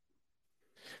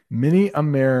 Many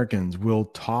Americans will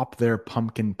top their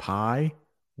pumpkin pie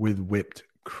with whipped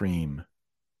cream.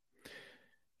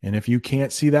 And if you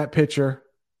can't see that picture,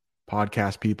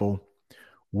 podcast people,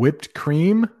 whipped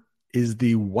cream is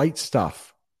the white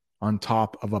stuff on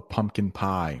top of a pumpkin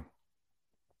pie.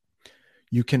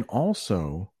 You can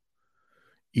also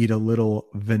eat a little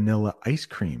vanilla ice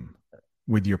cream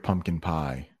with your pumpkin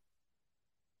pie.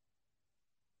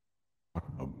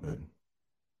 Oh, good.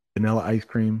 Vanilla ice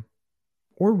cream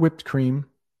or whipped cream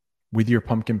with your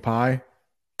pumpkin pie.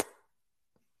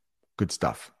 Good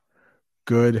stuff.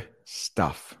 Good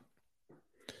stuff.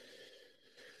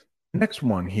 Next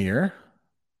one here.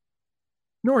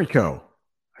 Noriko.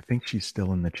 I think she's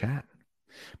still in the chat.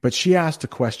 But she asked a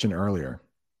question earlier.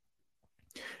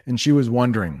 And she was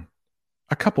wondering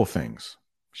a couple things.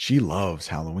 She loves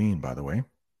Halloween, by the way.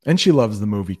 And she loves the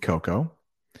movie Coco.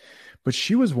 But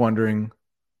she was wondering,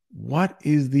 what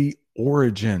is the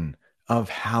origin of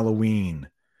Halloween?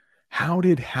 How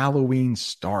did Halloween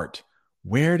start?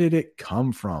 Where did it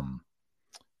come from?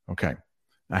 Okay,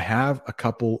 I have a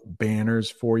couple banners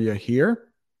for you here.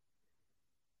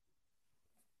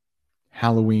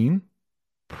 Halloween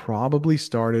probably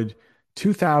started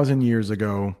 2,000 years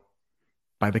ago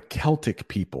by the Celtic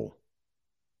people.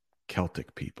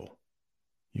 Celtic people.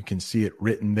 You can see it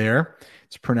written there.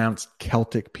 It's pronounced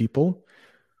Celtic people.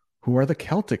 Who are the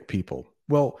Celtic people?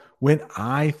 Well, when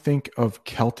I think of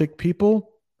Celtic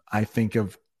people, I think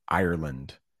of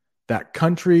Ireland, that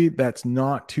country that's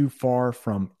not too far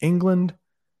from England,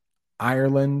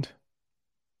 Ireland.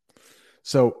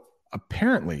 So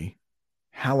apparently,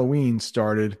 Halloween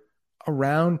started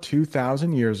around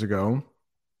 2,000 years ago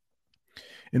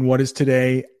in what is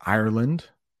today Ireland,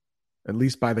 at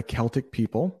least by the Celtic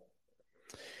people.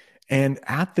 And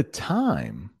at the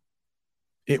time,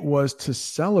 it was to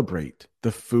celebrate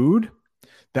the food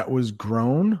that was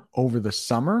grown over the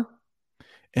summer,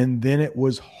 and then it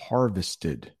was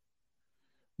harvested.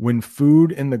 When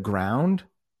food in the ground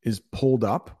is pulled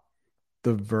up,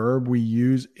 the verb we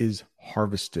use is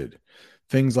harvested.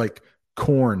 Things like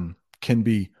corn can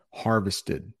be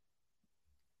harvested.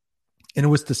 And it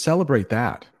was to celebrate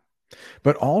that.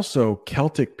 But also,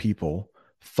 Celtic people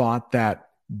thought that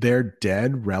their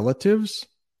dead relatives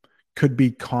could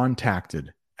be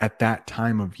contacted at that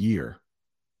time of year.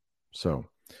 So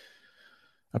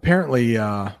apparently,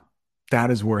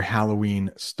 that is where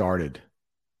Halloween started.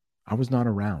 I was not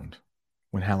around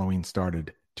when Halloween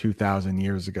started 2,000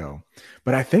 years ago.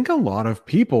 But I think a lot of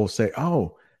people say,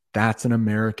 oh, that's an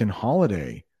American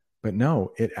holiday. But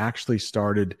no, it actually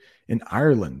started in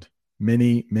Ireland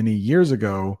many, many years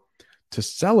ago to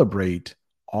celebrate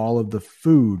all of the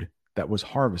food that was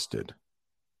harvested.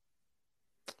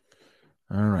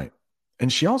 All right.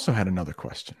 And she also had another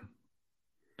question.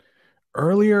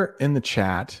 Earlier in the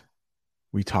chat,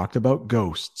 we talked about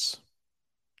ghosts.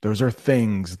 Those are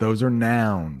things, those are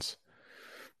nouns.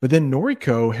 But then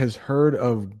Noriko has heard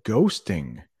of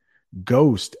ghosting,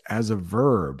 ghost as a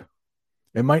verb.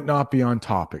 It might not be on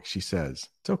topic, she says.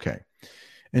 It's okay.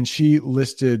 And she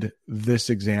listed this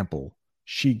example.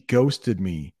 She ghosted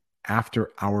me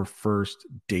after our first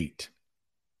date.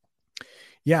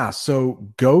 Yeah, so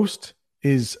ghost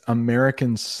is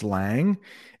American slang,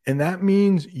 and that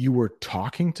means you were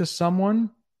talking to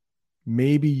someone.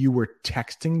 Maybe you were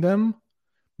texting them.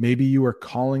 Maybe you were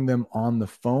calling them on the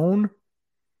phone.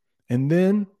 And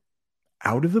then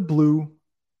out of the blue,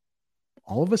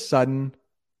 all of a sudden,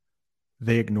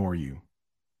 they ignore you.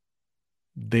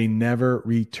 They never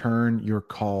return your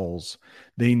calls.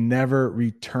 They never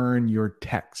return your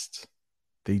texts.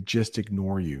 They just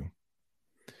ignore you.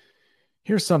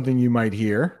 Here's something you might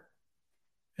hear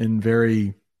in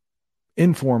very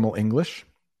informal English.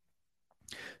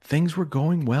 Things were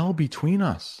going well between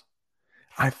us.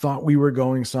 I thought we were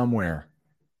going somewhere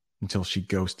until she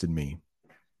ghosted me.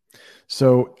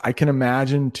 So I can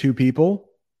imagine two people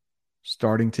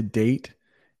starting to date,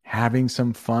 having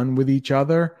some fun with each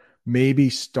other, maybe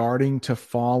starting to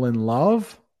fall in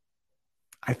love.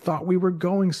 I thought we were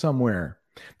going somewhere.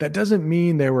 That doesn't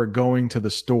mean they were going to the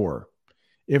store.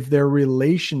 If their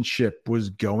relationship was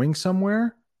going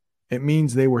somewhere, It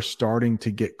means they were starting to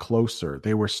get closer.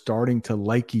 They were starting to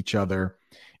like each other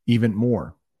even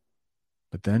more.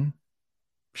 But then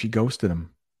she ghosted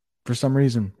him for some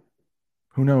reason.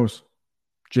 Who knows?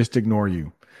 Just ignore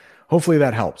you. Hopefully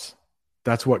that helps.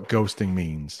 That's what ghosting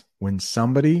means. When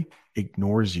somebody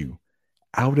ignores you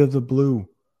out of the blue,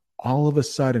 all of a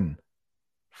sudden,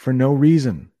 for no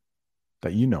reason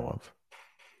that you know of.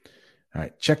 All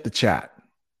right, check the chat.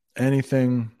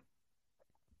 Anything?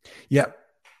 Yep,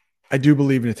 I do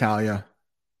believe in Natalia.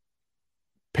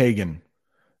 Pagan.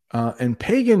 And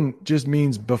pagan just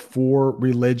means before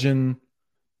religion.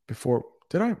 Before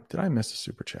did I miss a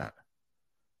super chat?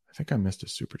 I think I missed a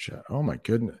super chat. Oh my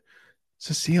goodness.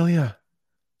 Cecilia,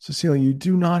 you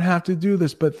do not have to do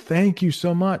this, but thank you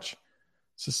so much.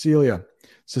 Cecilia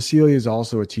is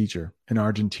also a teacher in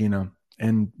Argentina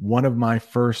and one of my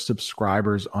first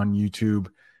subscribers on YouTube.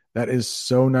 That is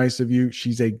so nice of you.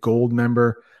 She's a gold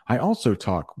member. I also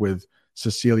talk with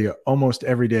Cecilia almost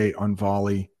every day on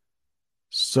Volley.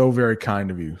 So very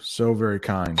kind of you. So very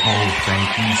kind. Oh,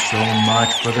 thank you so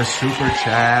much for the super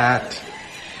chat.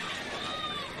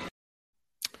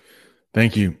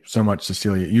 Thank you so much,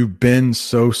 Cecilia. You've been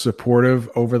so supportive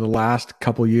over the last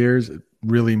couple years. It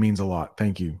really means a lot.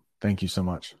 Thank you. Thank you so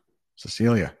much,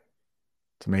 Cecilia.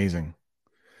 It's amazing.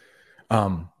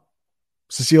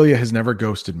 Cecilia has never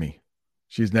ghosted me.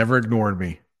 She's never ignored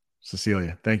me.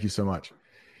 Cecilia, thank you so much.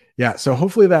 Yeah, so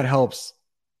hopefully that helps,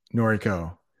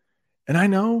 Noriko. And I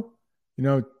know,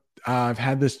 I've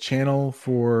had this channel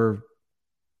for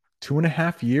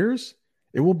 2.5 years.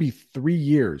 It will be 3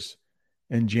 years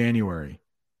in January.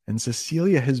 And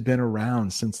Cecilia has been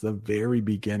around since the very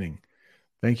beginning.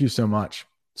 Thank you so much.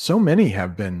 So many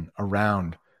have been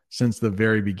around since the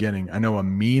very beginning. I know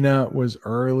Amina was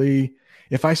early.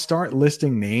 If I start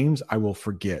listing names, I will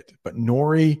forget. But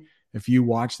Nori, if you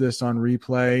watch this on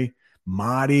replay,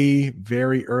 Madi,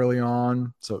 very early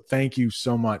on. So thank you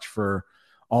so much for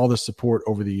all the support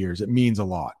over the years. It means a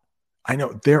lot. I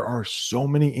know there are so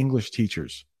many English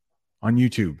teachers on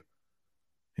YouTube,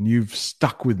 and you've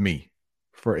stuck with me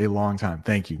for a long time.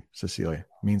 Thank you, Cecilia.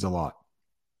 It means a lot.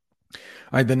 All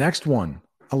right, the next one,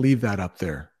 I'll leave that up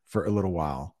there for a little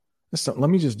while. Let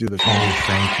me just do this. Oh,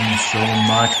 thank you so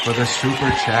much for the super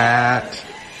chat.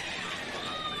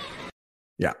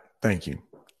 Yeah, thank you.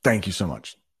 Thank you so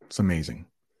much. It's amazing.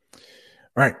 All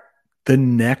right, the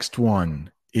next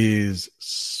one is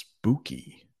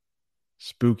spooky.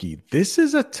 Spooky. This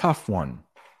is a tough one.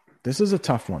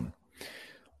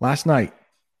 Last night,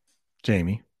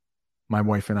 Jamie, my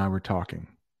wife and I were talking.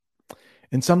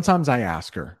 And sometimes I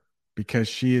ask her, because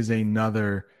she is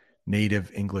another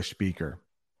native English speaker,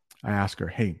 I ask her,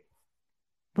 hey,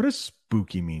 what does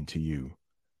spooky mean to you?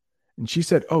 And she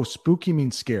said, oh, spooky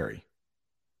means scary.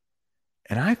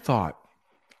 And I thought,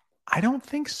 I don't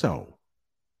think so.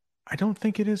 I don't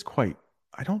think it's quite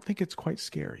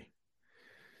scary.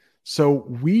 So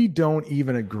we don't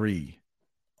even agree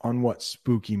on what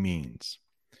spooky means.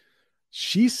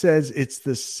 She says it's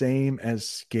the same as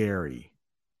scary.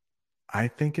 I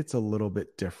think it's a little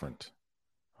bit different.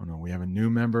 Oh no, we have a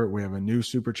new member. We have a new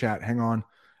super chat. Hang on.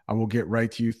 I will get right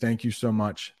to you. Thank you so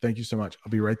much. I'll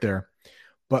be right there.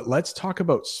 But let's talk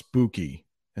about spooky.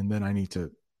 And then I need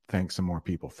to thank some more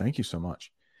people. Thank you so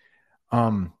much.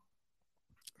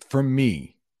 For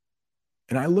me,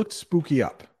 and I looked spooky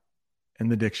up in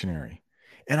the dictionary,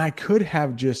 and I could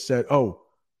have just said, oh,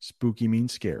 spooky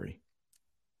means scary.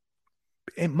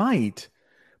 It might,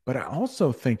 but I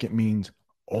also think it means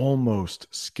almost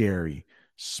scary.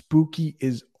 Spooky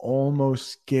is almost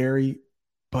scary,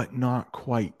 but not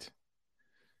quite.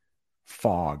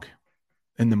 Fog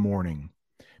in the morning.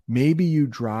 Maybe you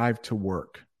drive to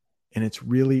work and it's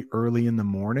really early in the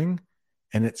morning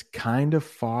and it's kind of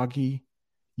foggy.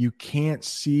 You can't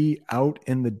see out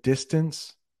in the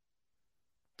distance.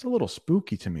 It's a little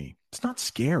spooky to me. It's not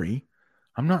scary.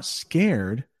 I'm not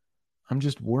scared. I'm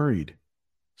just worried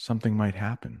something might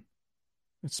happen.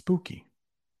 It's spooky.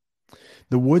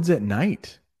 The woods at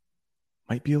night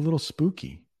might be a little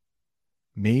spooky.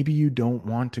 Maybe you don't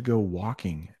want to go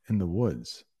walking in the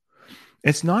woods.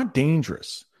 It's not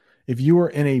dangerous. If you were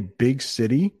in a big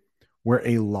city where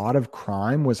a lot of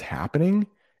crime was happening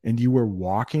and you were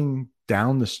walking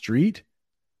down the street,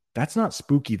 that's not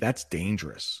spooky. That's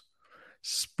dangerous.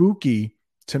 Spooky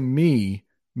to me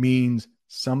means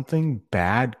something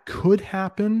bad could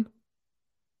happen.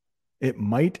 It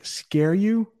might scare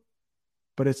you,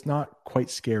 but it's not quite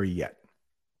scary yet.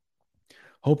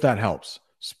 Hope that helps.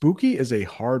 Spooky is a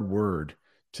hard word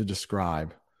to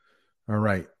describe. All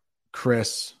right,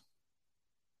 Chris,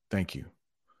 thank you.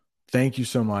 Thank you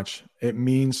so much. It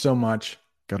means so much.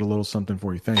 Got a little something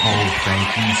for you. Thank you. Oh,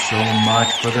 thank you so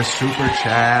much for the super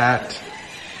chat.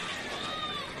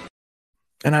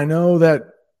 And I know that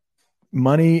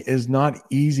money is not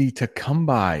easy to come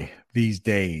by these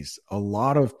days. A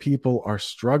lot of people are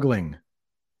struggling. A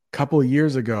couple of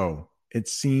years ago, it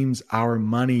seems our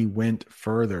money went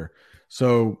further.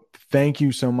 So thank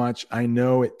you so much. I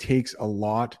know it takes a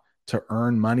lot to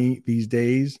earn money these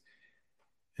days.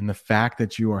 And the fact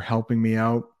that you are helping me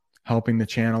out, helping the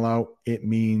channel out, it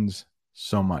means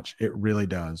so much. It really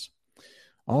does.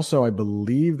 Also, I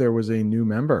believe there was a new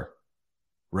member.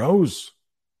 Rose,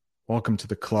 welcome to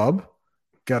the club.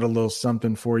 Got a little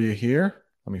something for you here.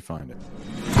 Let me find it.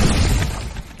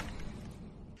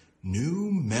 New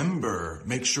member.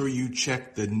 Make sure you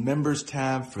check the members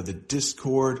tab for the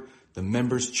Discord, the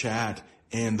members chat,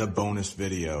 and the bonus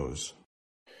videos.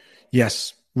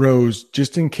 Yes, Rose,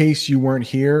 just in case you weren't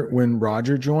here when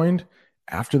Roger joined,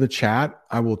 after the chat,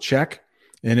 I will check.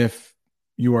 And if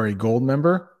you are a gold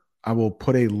member, I will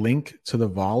put a link to the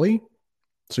Volley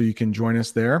so you can join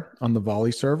us there on the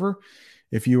Volley server.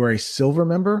 If you are a silver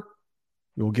member,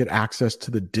 you will get access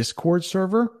to the Discord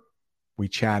server. We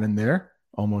chat in there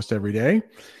almost every day.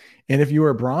 And if you are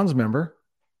a bronze member,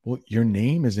 well, your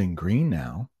name is in green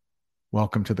now.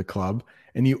 Welcome to the club.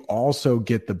 And you also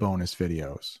get the bonus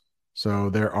videos. So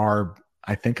there are,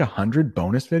 I think, 100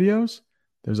 bonus videos.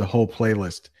 There's a whole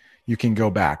playlist. You can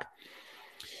go back.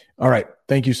 All right.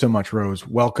 Thank you so much, Rose.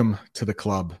 Welcome to the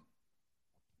club.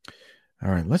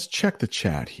 All right. Let's check the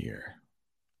chat here.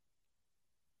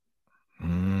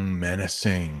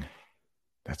 Menacing.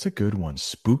 That's a good one.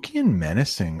 Spooky and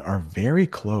menacing are very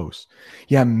close.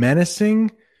 Yeah, menacing,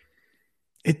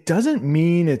 it doesn't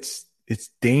mean it's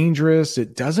dangerous.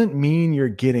 It doesn't mean you're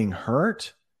getting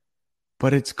hurt,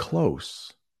 but it's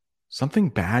close. Something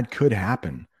bad could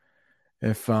happen.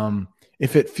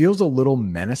 If it feels a little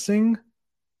menacing,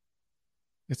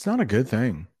 it's not a good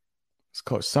thing. It's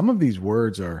close. Some of these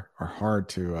words are hard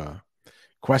to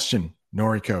question.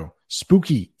 Noriko,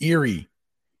 spooky, eerie.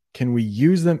 Can we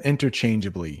use them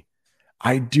interchangeably?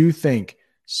 I do think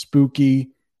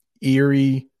spooky,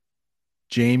 eerie,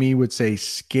 Jamie would say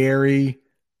scary.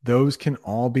 Those can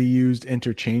all be used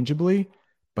interchangeably,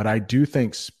 but I do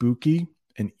think spooky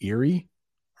and eerie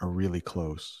are really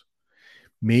close.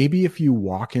 Maybe if you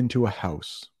walk into a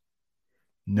house,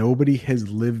 nobody has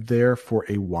lived there for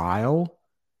a while,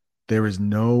 there is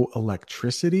no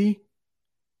electricity,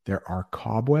 there are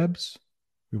cobwebs.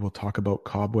 We will talk about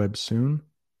cobwebs soon.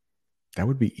 That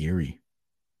would be eerie.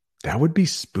 That would be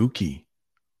spooky.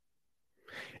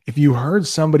 If you heard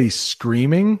somebody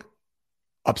screaming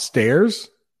upstairs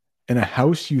in a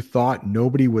house you thought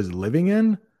nobody was living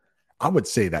in, I would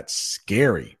say that's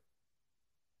scary.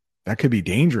 That could be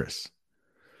dangerous.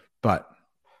 But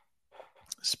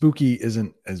spooky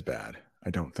isn't as bad,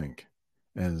 I don't think,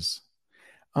 as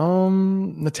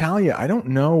Natalia. I don't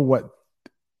know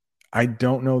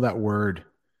that word,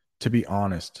 to be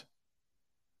honest.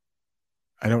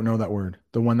 I don't know that word.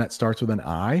 The one that starts with an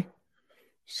I.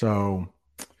 So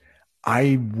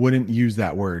I wouldn't use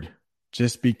that word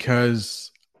just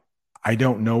because I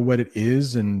don't know what it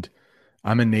is. And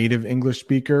I'm a native English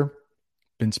speaker,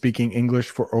 been speaking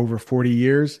English for over 40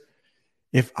 years.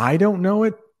 If I don't know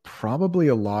it, probably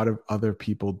a lot of other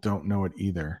people don't know it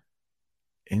either.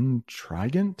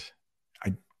 Intrigant?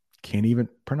 I can't even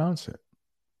pronounce it.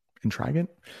 Intrigant?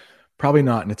 Probably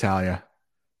not, Natalia.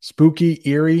 Spooky,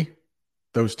 eerie,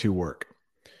 those two work.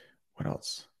 What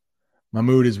else?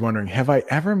 Mahmoud is wondering, have I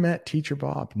ever met Teacher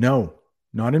Bob? No,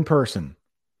 not in person.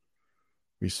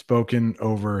 We've spoken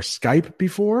over Skype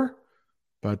before,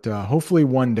 but hopefully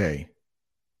one day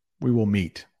we will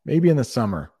meet. Maybe in the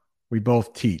summer. We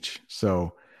both teach,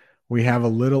 so we have a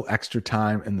little extra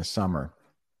time in the summer.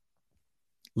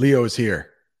 Leo is here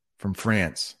from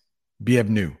France.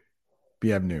 Bienvenue.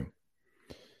 Bienvenue.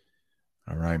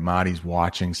 All right, Madi's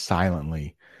watching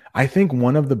silently. I think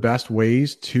one of the best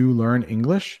ways to learn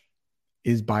English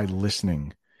is by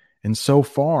listening. And so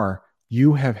far,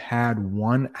 you have had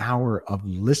 1 hour of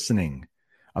listening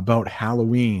about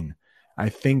Halloween. I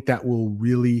think that will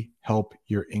really help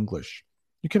your English.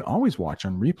 You can always watch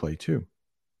on replay too.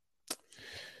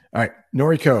 All right,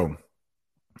 Noriko,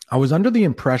 I was under the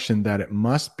impression that it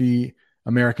must be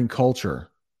American culture.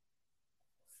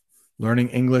 Learning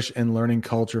English and learning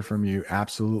culture from you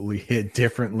absolutely hit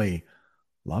differently.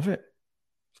 Love it.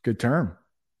 It's a good term.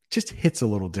 Just hits a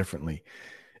little differently.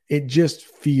 It just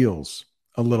feels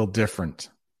a little different.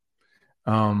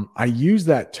 I used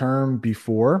that term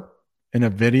before in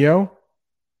a video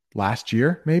last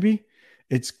year, maybe.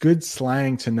 It's good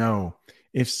slang to know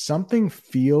if something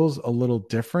feels a little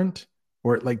different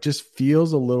or it like just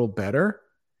feels a little better.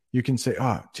 you can say,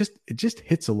 oh, it just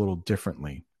hits a little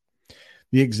differently.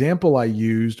 The example I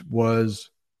used was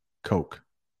Coke.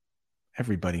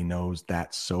 Everybody knows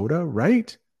that soda,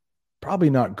 right? Probably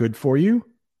not good for you,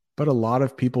 but a lot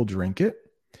of people drink it.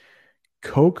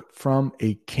 Coke from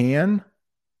a can,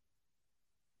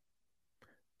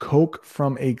 Coke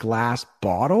from a glass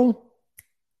bottle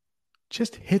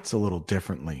just hits a little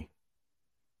differently.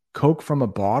 Coke from a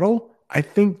bottle, I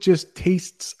think just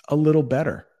tastes a little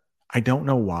better. I don't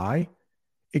know why.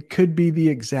 It could be the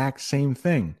exact same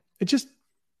thing. It just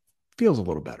feels a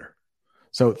little better.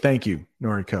 So thank you,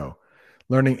 Noriko.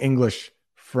 Learning English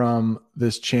from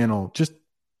this channel just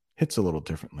hits a little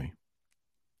differently.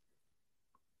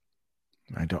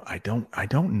 I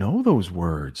don't know those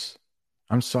words.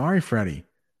 I'm sorry, Freddie.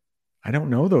 I don't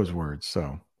know those words. So,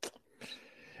 all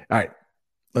right,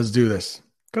 let's do this.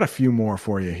 Got a few more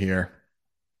for you here.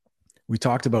 We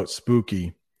talked about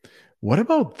spooky. What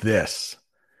about this?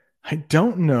 I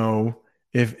don't know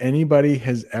if anybody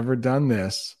has ever done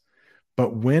this,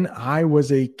 but when I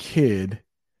was a kid,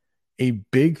 a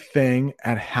big thing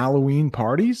at Halloween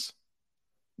parties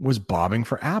was bobbing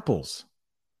for apples.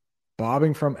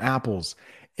 Bobbing from apples.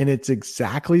 And it's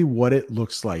exactly what it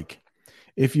looks like.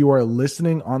 If you are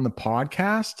listening on the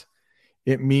podcast,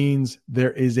 it means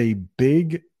there is a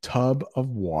big tub of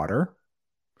water.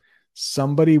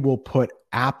 Somebody will put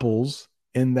apples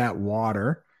in that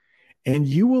water, and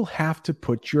you will have to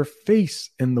put your face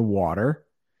in the water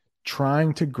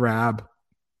trying to grab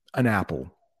an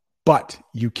apple, but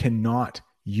you cannot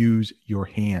use your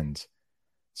hands.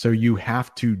 So you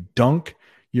have to dunk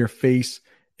your face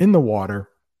in the water.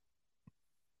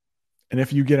 And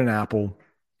if you get an apple,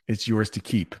 it's yours to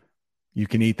keep. You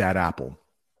can eat that apple.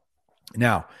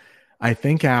 Now, I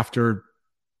think after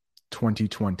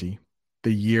 2020,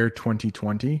 the year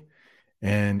 2020,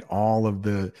 and all of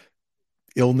the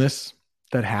illness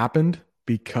that happened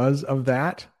because of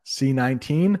that,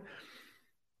 C-19,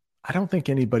 I don't think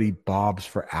anybody bobs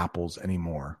for apples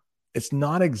anymore. It's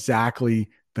not exactly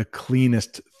the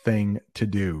cleanest thing to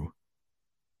do.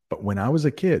 But when I was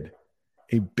a kid,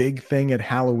 a big thing at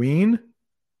Halloween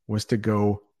was to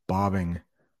go bobbing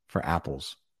for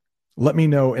apples. Let me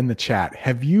know in the chat.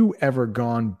 Have you ever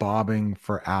gone bobbing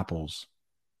for apples?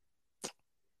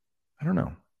 I don't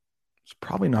know. It's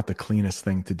probably not the cleanest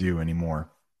thing to do anymore,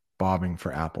 bobbing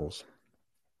for apples.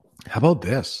 How about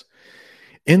this?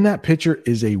 In that picture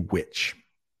is a witch.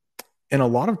 And a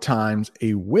lot of times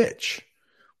a witch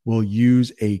will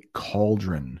use a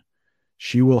cauldron.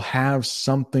 She will have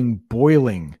something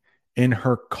boiling in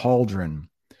her cauldron.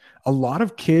 A lot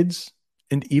of kids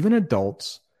and even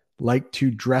adults like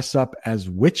to dress up as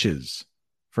witches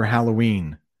for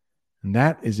Halloween. And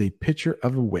that is a picture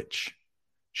of a witch.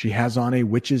 She has on a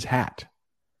witch's hat.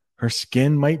 Her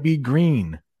skin might be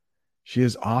green. She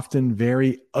is often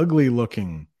very ugly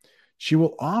looking. She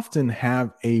will often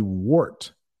have a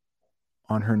wart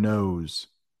on her nose.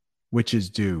 Witches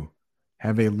do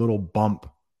have a little bump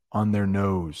on their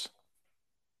nose.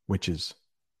 Witches,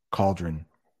 cauldron,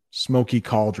 smoky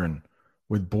cauldron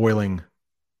with boiling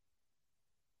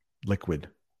liquid.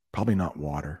 Probably not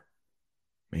water.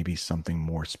 Maybe something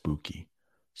more spooky,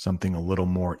 something a little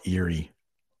more eerie.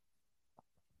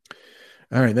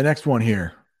 All right, the next one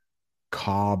here.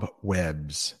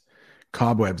 Cobwebs.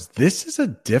 Cobwebs. This is a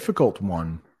difficult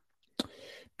one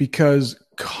because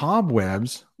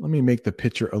cobwebs, let me make the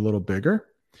picture a little bigger.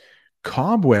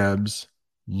 Cobwebs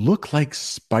look like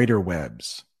spider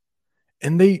webs.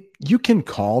 And you can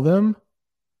call them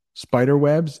spider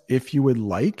webs if you would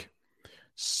like.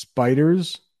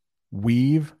 Spiders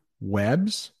weave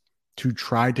webs to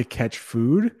try to catch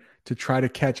food, to try to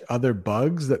catch other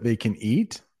bugs that they can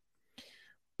eat.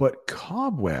 But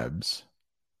cobwebs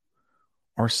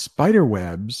are spider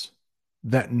webs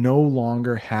that no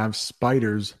longer have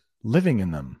spiders living in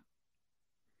them.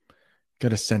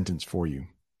 Got a sentence for you,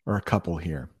 or a couple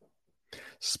here.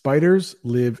 Spiders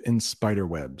live in spider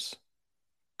webs.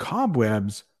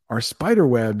 Cobwebs are spider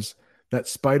webs that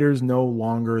spiders no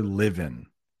longer live in.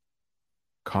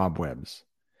 Cobwebs.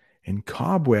 And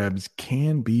cobwebs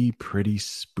can be pretty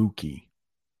spooky.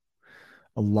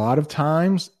 A lot of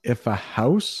times, if a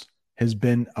house has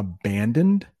been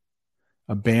abandoned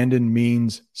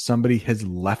means somebody has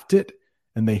left it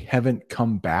and they haven't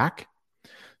come back.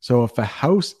 So if a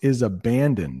house is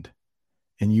abandoned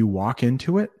and you walk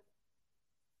into it,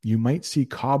 you might see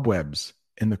cobwebs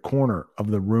in the corner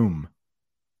of the room.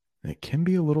 It can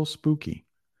be a little spooky.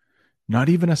 Not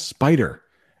even a spider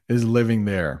is living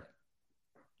there.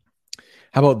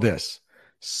 How about this?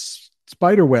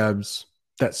 Spider webs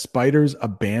that spiders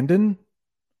abandon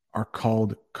are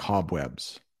called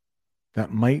cobwebs.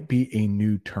 That might be a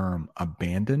new term.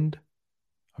 Abandoned.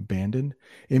 Abandoned.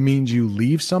 It means you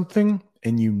leave something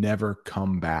and you never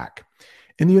come back.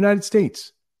 In the United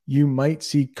States, you might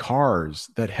see cars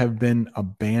that have been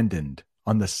abandoned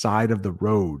on the side of the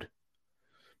road.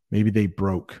 Maybe they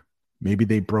broke. Maybe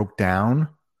they broke down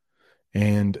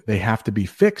and they have to be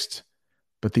fixed,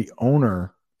 but the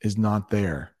owner is not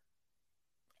there.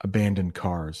 Abandoned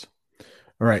cars.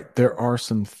 All right, there are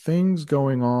some things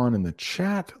going on in the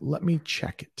chat. Let me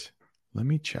check it.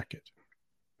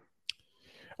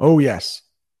 Oh, yes.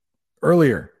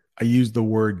 Earlier, I used the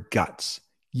word guts.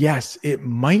 Yes, it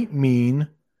might mean,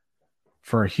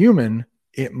 for a human,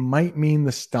 it might mean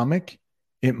the stomach.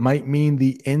 It might mean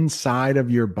the inside of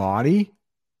your body,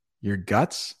 your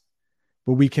guts,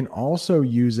 but we can also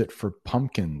use it for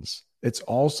pumpkins. It's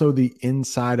also the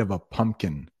inside of a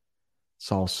pumpkin.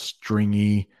 It's all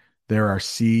stringy. There are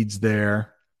seeds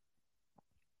there.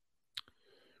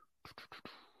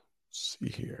 Let's see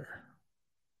here.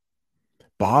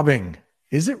 Bobbing.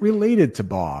 Is it related to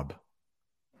Bob?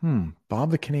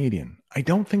 Bob the Canadian. I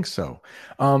don't think so.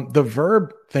 The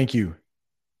verb, thank you,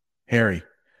 Harry.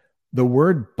 The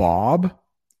word bob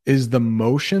is the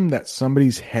motion that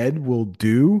somebody's head will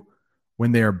do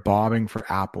when they are bobbing for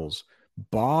apples.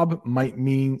 Bob might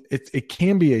mean, it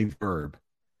can be a verb,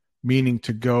 meaning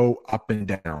to go up and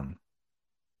down.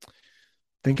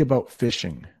 Think about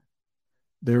fishing.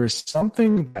 There is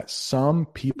something that some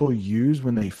people use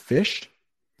when they fish.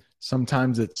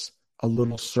 Sometimes it's a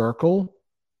little circle.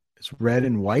 It's red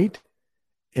and white,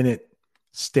 and it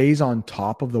stays on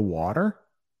top of the water.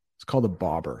 It's called a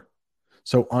bobber.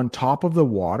 So on top of the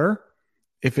water,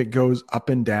 if it goes up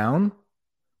and down,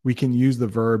 we can use the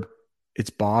verb, it's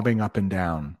bobbing up and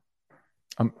down.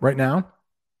 Right now,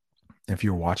 if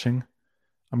you're watching,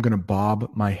 I'm going to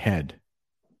bob my head.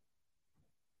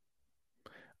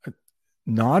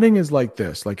 Nodding is like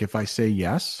this. Like if I say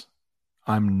yes,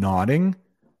 I'm nodding,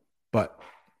 but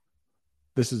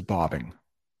this is bobbing.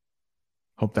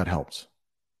 Hope that helps.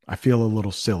 I feel a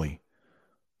little silly,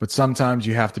 but sometimes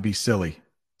you have to be silly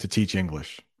to teach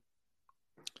English.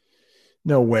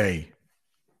 No way.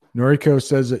 Noriko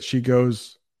says that she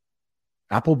goes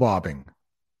apple bobbing.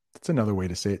 That's another way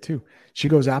to say it too. She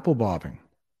goes apple bobbing.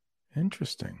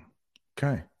 Interesting.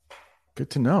 Okay. Good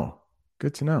to know.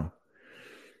 Good to know.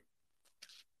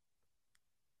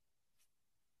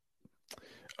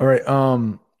 All right.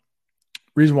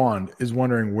 Rizwan is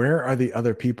wondering, where are the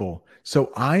other people?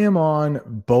 So I am on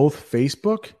both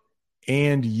Facebook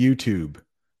and YouTube.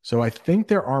 So I think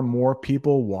there are more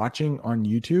people watching on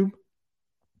YouTube.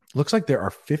 Looks like there are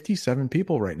 57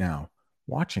 people right now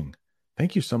watching.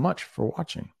 Thank you so much for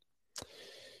watching.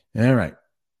 All right.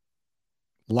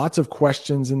 Lots of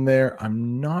questions in there.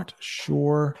 I'm not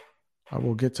sure I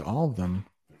will get to all of them.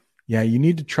 Yeah, you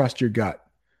need to trust your gut.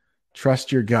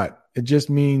 Trust your gut. It just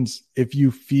means if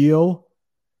you feel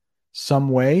some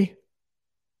way,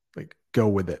 like, go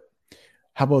with it.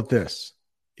 How about this?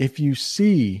 If you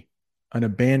see an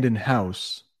abandoned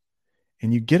house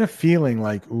and you get a feeling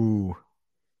like, ooh,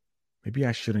 maybe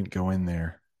I shouldn't go in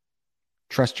there.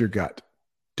 Trust your gut.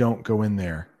 Don't go in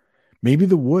there. Maybe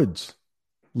the woods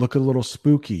look a little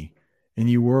spooky and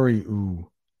you worry, ooh,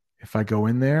 if I go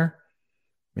in there,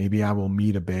 maybe I will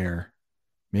meet a bear.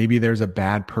 Maybe there's a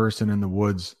bad person in the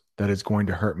woods that is going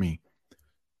to hurt me.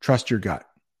 Trust your gut.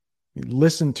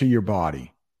 Listen to your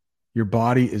body. Your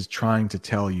body is trying to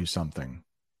tell you something.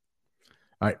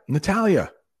 All right,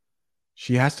 Natalia,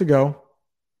 she has to go,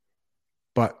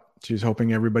 but she's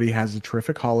hoping everybody has a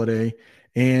terrific holiday.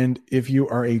 And if you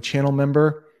are a channel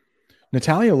member,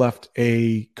 Natalia left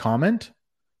a comment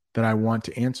that I want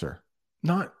to answer.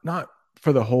 Not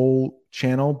for the whole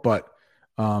channel, but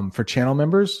for channel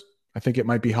members, I think it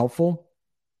might be helpful.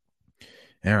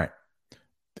 All right.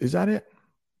 Is that it?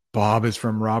 Bob is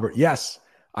from Robert. Yes,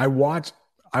 I watch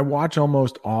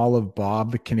almost all of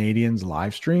Bob the Canadian's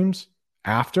live streams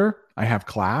after I have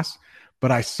class,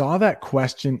 but I saw that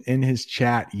question in his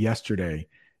chat yesterday.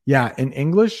 Yeah, in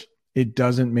English, it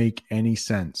doesn't make any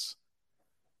sense.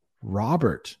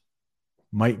 Robert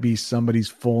might be somebody's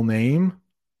full name,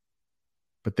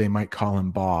 but they might call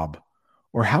him Bob.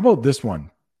 Or how about this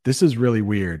one? This is really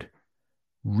weird.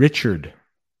 Richard.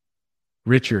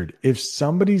 If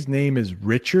somebody's name is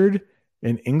Richard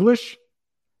in English,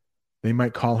 they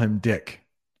might call him Dick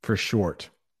for short.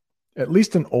 At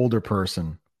least an older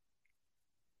person.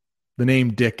 The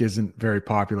name Dick isn't very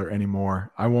popular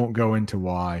anymore. I won't go into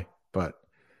why, but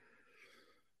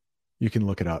you can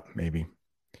look it up maybe.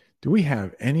 Do we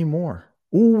have any more?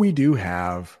 Oh, we do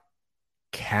have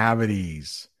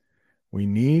cavities. We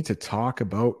need to talk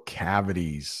about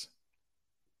cavities.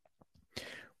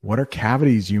 What are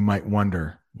cavities, you might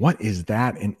wonder? What is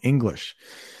that in English?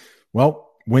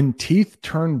 Well, when teeth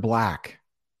turn black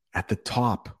at the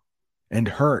top and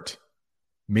hurt,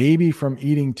 maybe from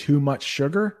eating too much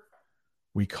sugar,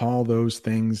 we call those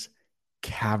things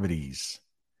cavities.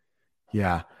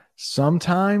 Yeah.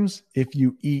 Sometimes if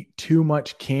you eat too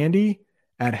much candy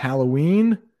at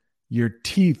Halloween, your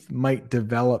teeth might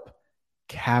develop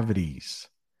cavities.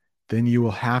 Then you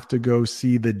will have to go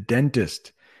see the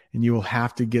dentist and you will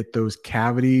have to get those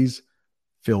cavities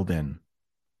filled in.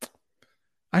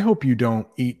 I hope you don't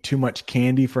eat too much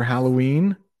candy for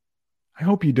Halloween. I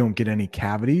hope you don't get any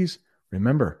cavities.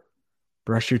 Remember,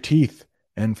 brush your teeth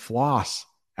and floss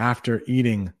after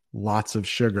eating lots of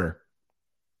sugar.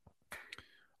 I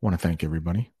want to thank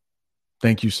everybody.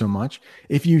 Thank you so much.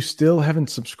 If you still haven't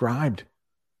subscribed,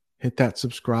 hit that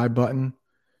subscribe button.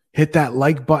 Hit that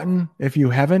like button if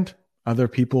you haven't. Other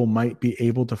people might be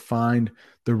able to find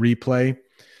the replay.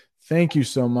 Thank you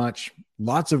so much.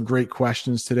 Lots of great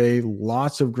questions today.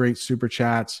 Lots of great super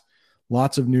chats.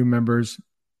 Lots of new members.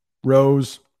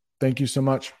 Rose, thank you so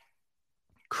much.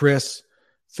 Chris,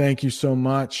 thank you so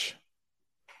much.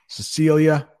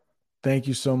 Cecilia, thank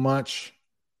you so much.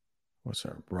 What's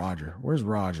that? Roger. Where's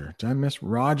Roger? Did I miss?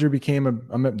 Roger became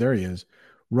there he is.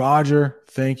 Roger,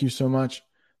 thank you so much.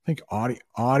 I think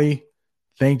Audie,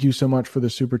 thank you so much for the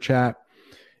super chat.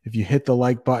 If you hit the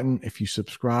like button, if you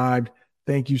subscribed,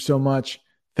 thank you so much.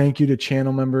 Thank you to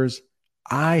channel members.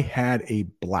 I had a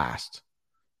blast.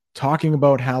 Talking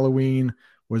about Halloween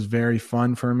was very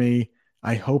fun for me.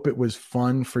 I hope it was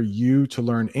fun for you to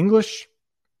learn English.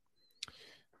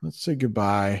 Let's say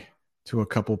goodbye to a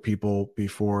couple people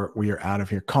before we are out of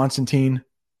here. Constantine,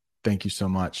 thank you so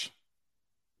much.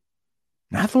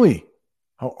 Nathalie,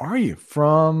 how are you?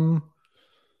 From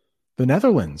the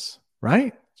Netherlands,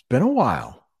 right? It's been a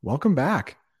while. Welcome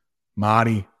back.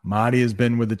 Madi has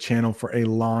been with the channel for a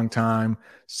long time.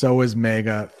 So is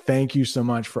Mega. Thank you so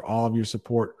much for all of your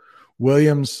support.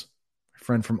 Williams, my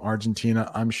friend from Argentina,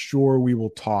 I'm sure we will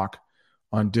talk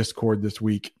on Discord this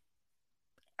week.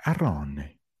 Aaron,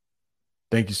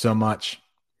 thank you so much.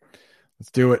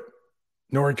 Let's do it.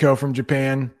 Noriko from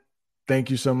Japan, thank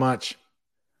you so much.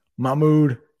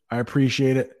 Mahmoud, I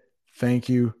appreciate it. Thank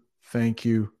you.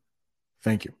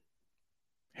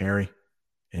 Harry,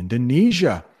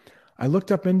 Indonesia. I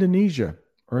looked up Indonesia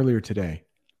earlier today.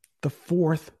 The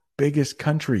fourth biggest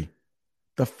country.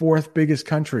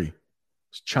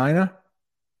 It's China,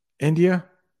 India,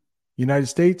 United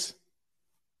States,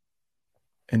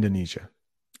 Indonesia.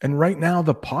 And right now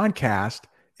the podcast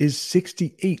is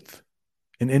 68th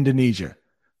in Indonesia.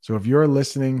 So if you're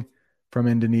listening from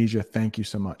Indonesia, thank you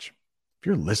so much. If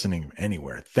you're listening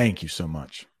anywhere, thank you so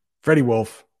much. Freddie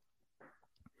Wolf,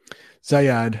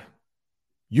 Zayad,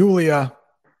 Yulia,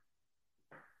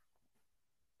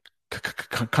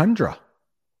 Kundra,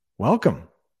 welcome.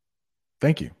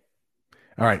 Thank you.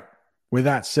 All right. With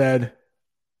that said,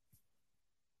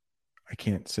 I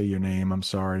can't say your name. I'm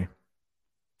sorry.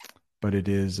 But it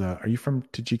is, are you from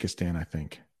Tajikistan, I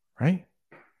think, right?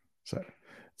 So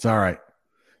it's all right.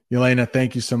 Elena,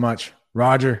 thank you so much.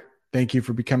 Roger, thank you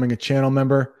for becoming a channel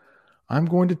member. I'm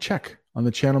going to check on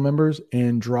the channel members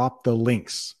and drop the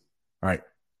links. All right.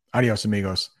 Adios,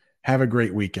 amigos. Have a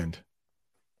great weekend.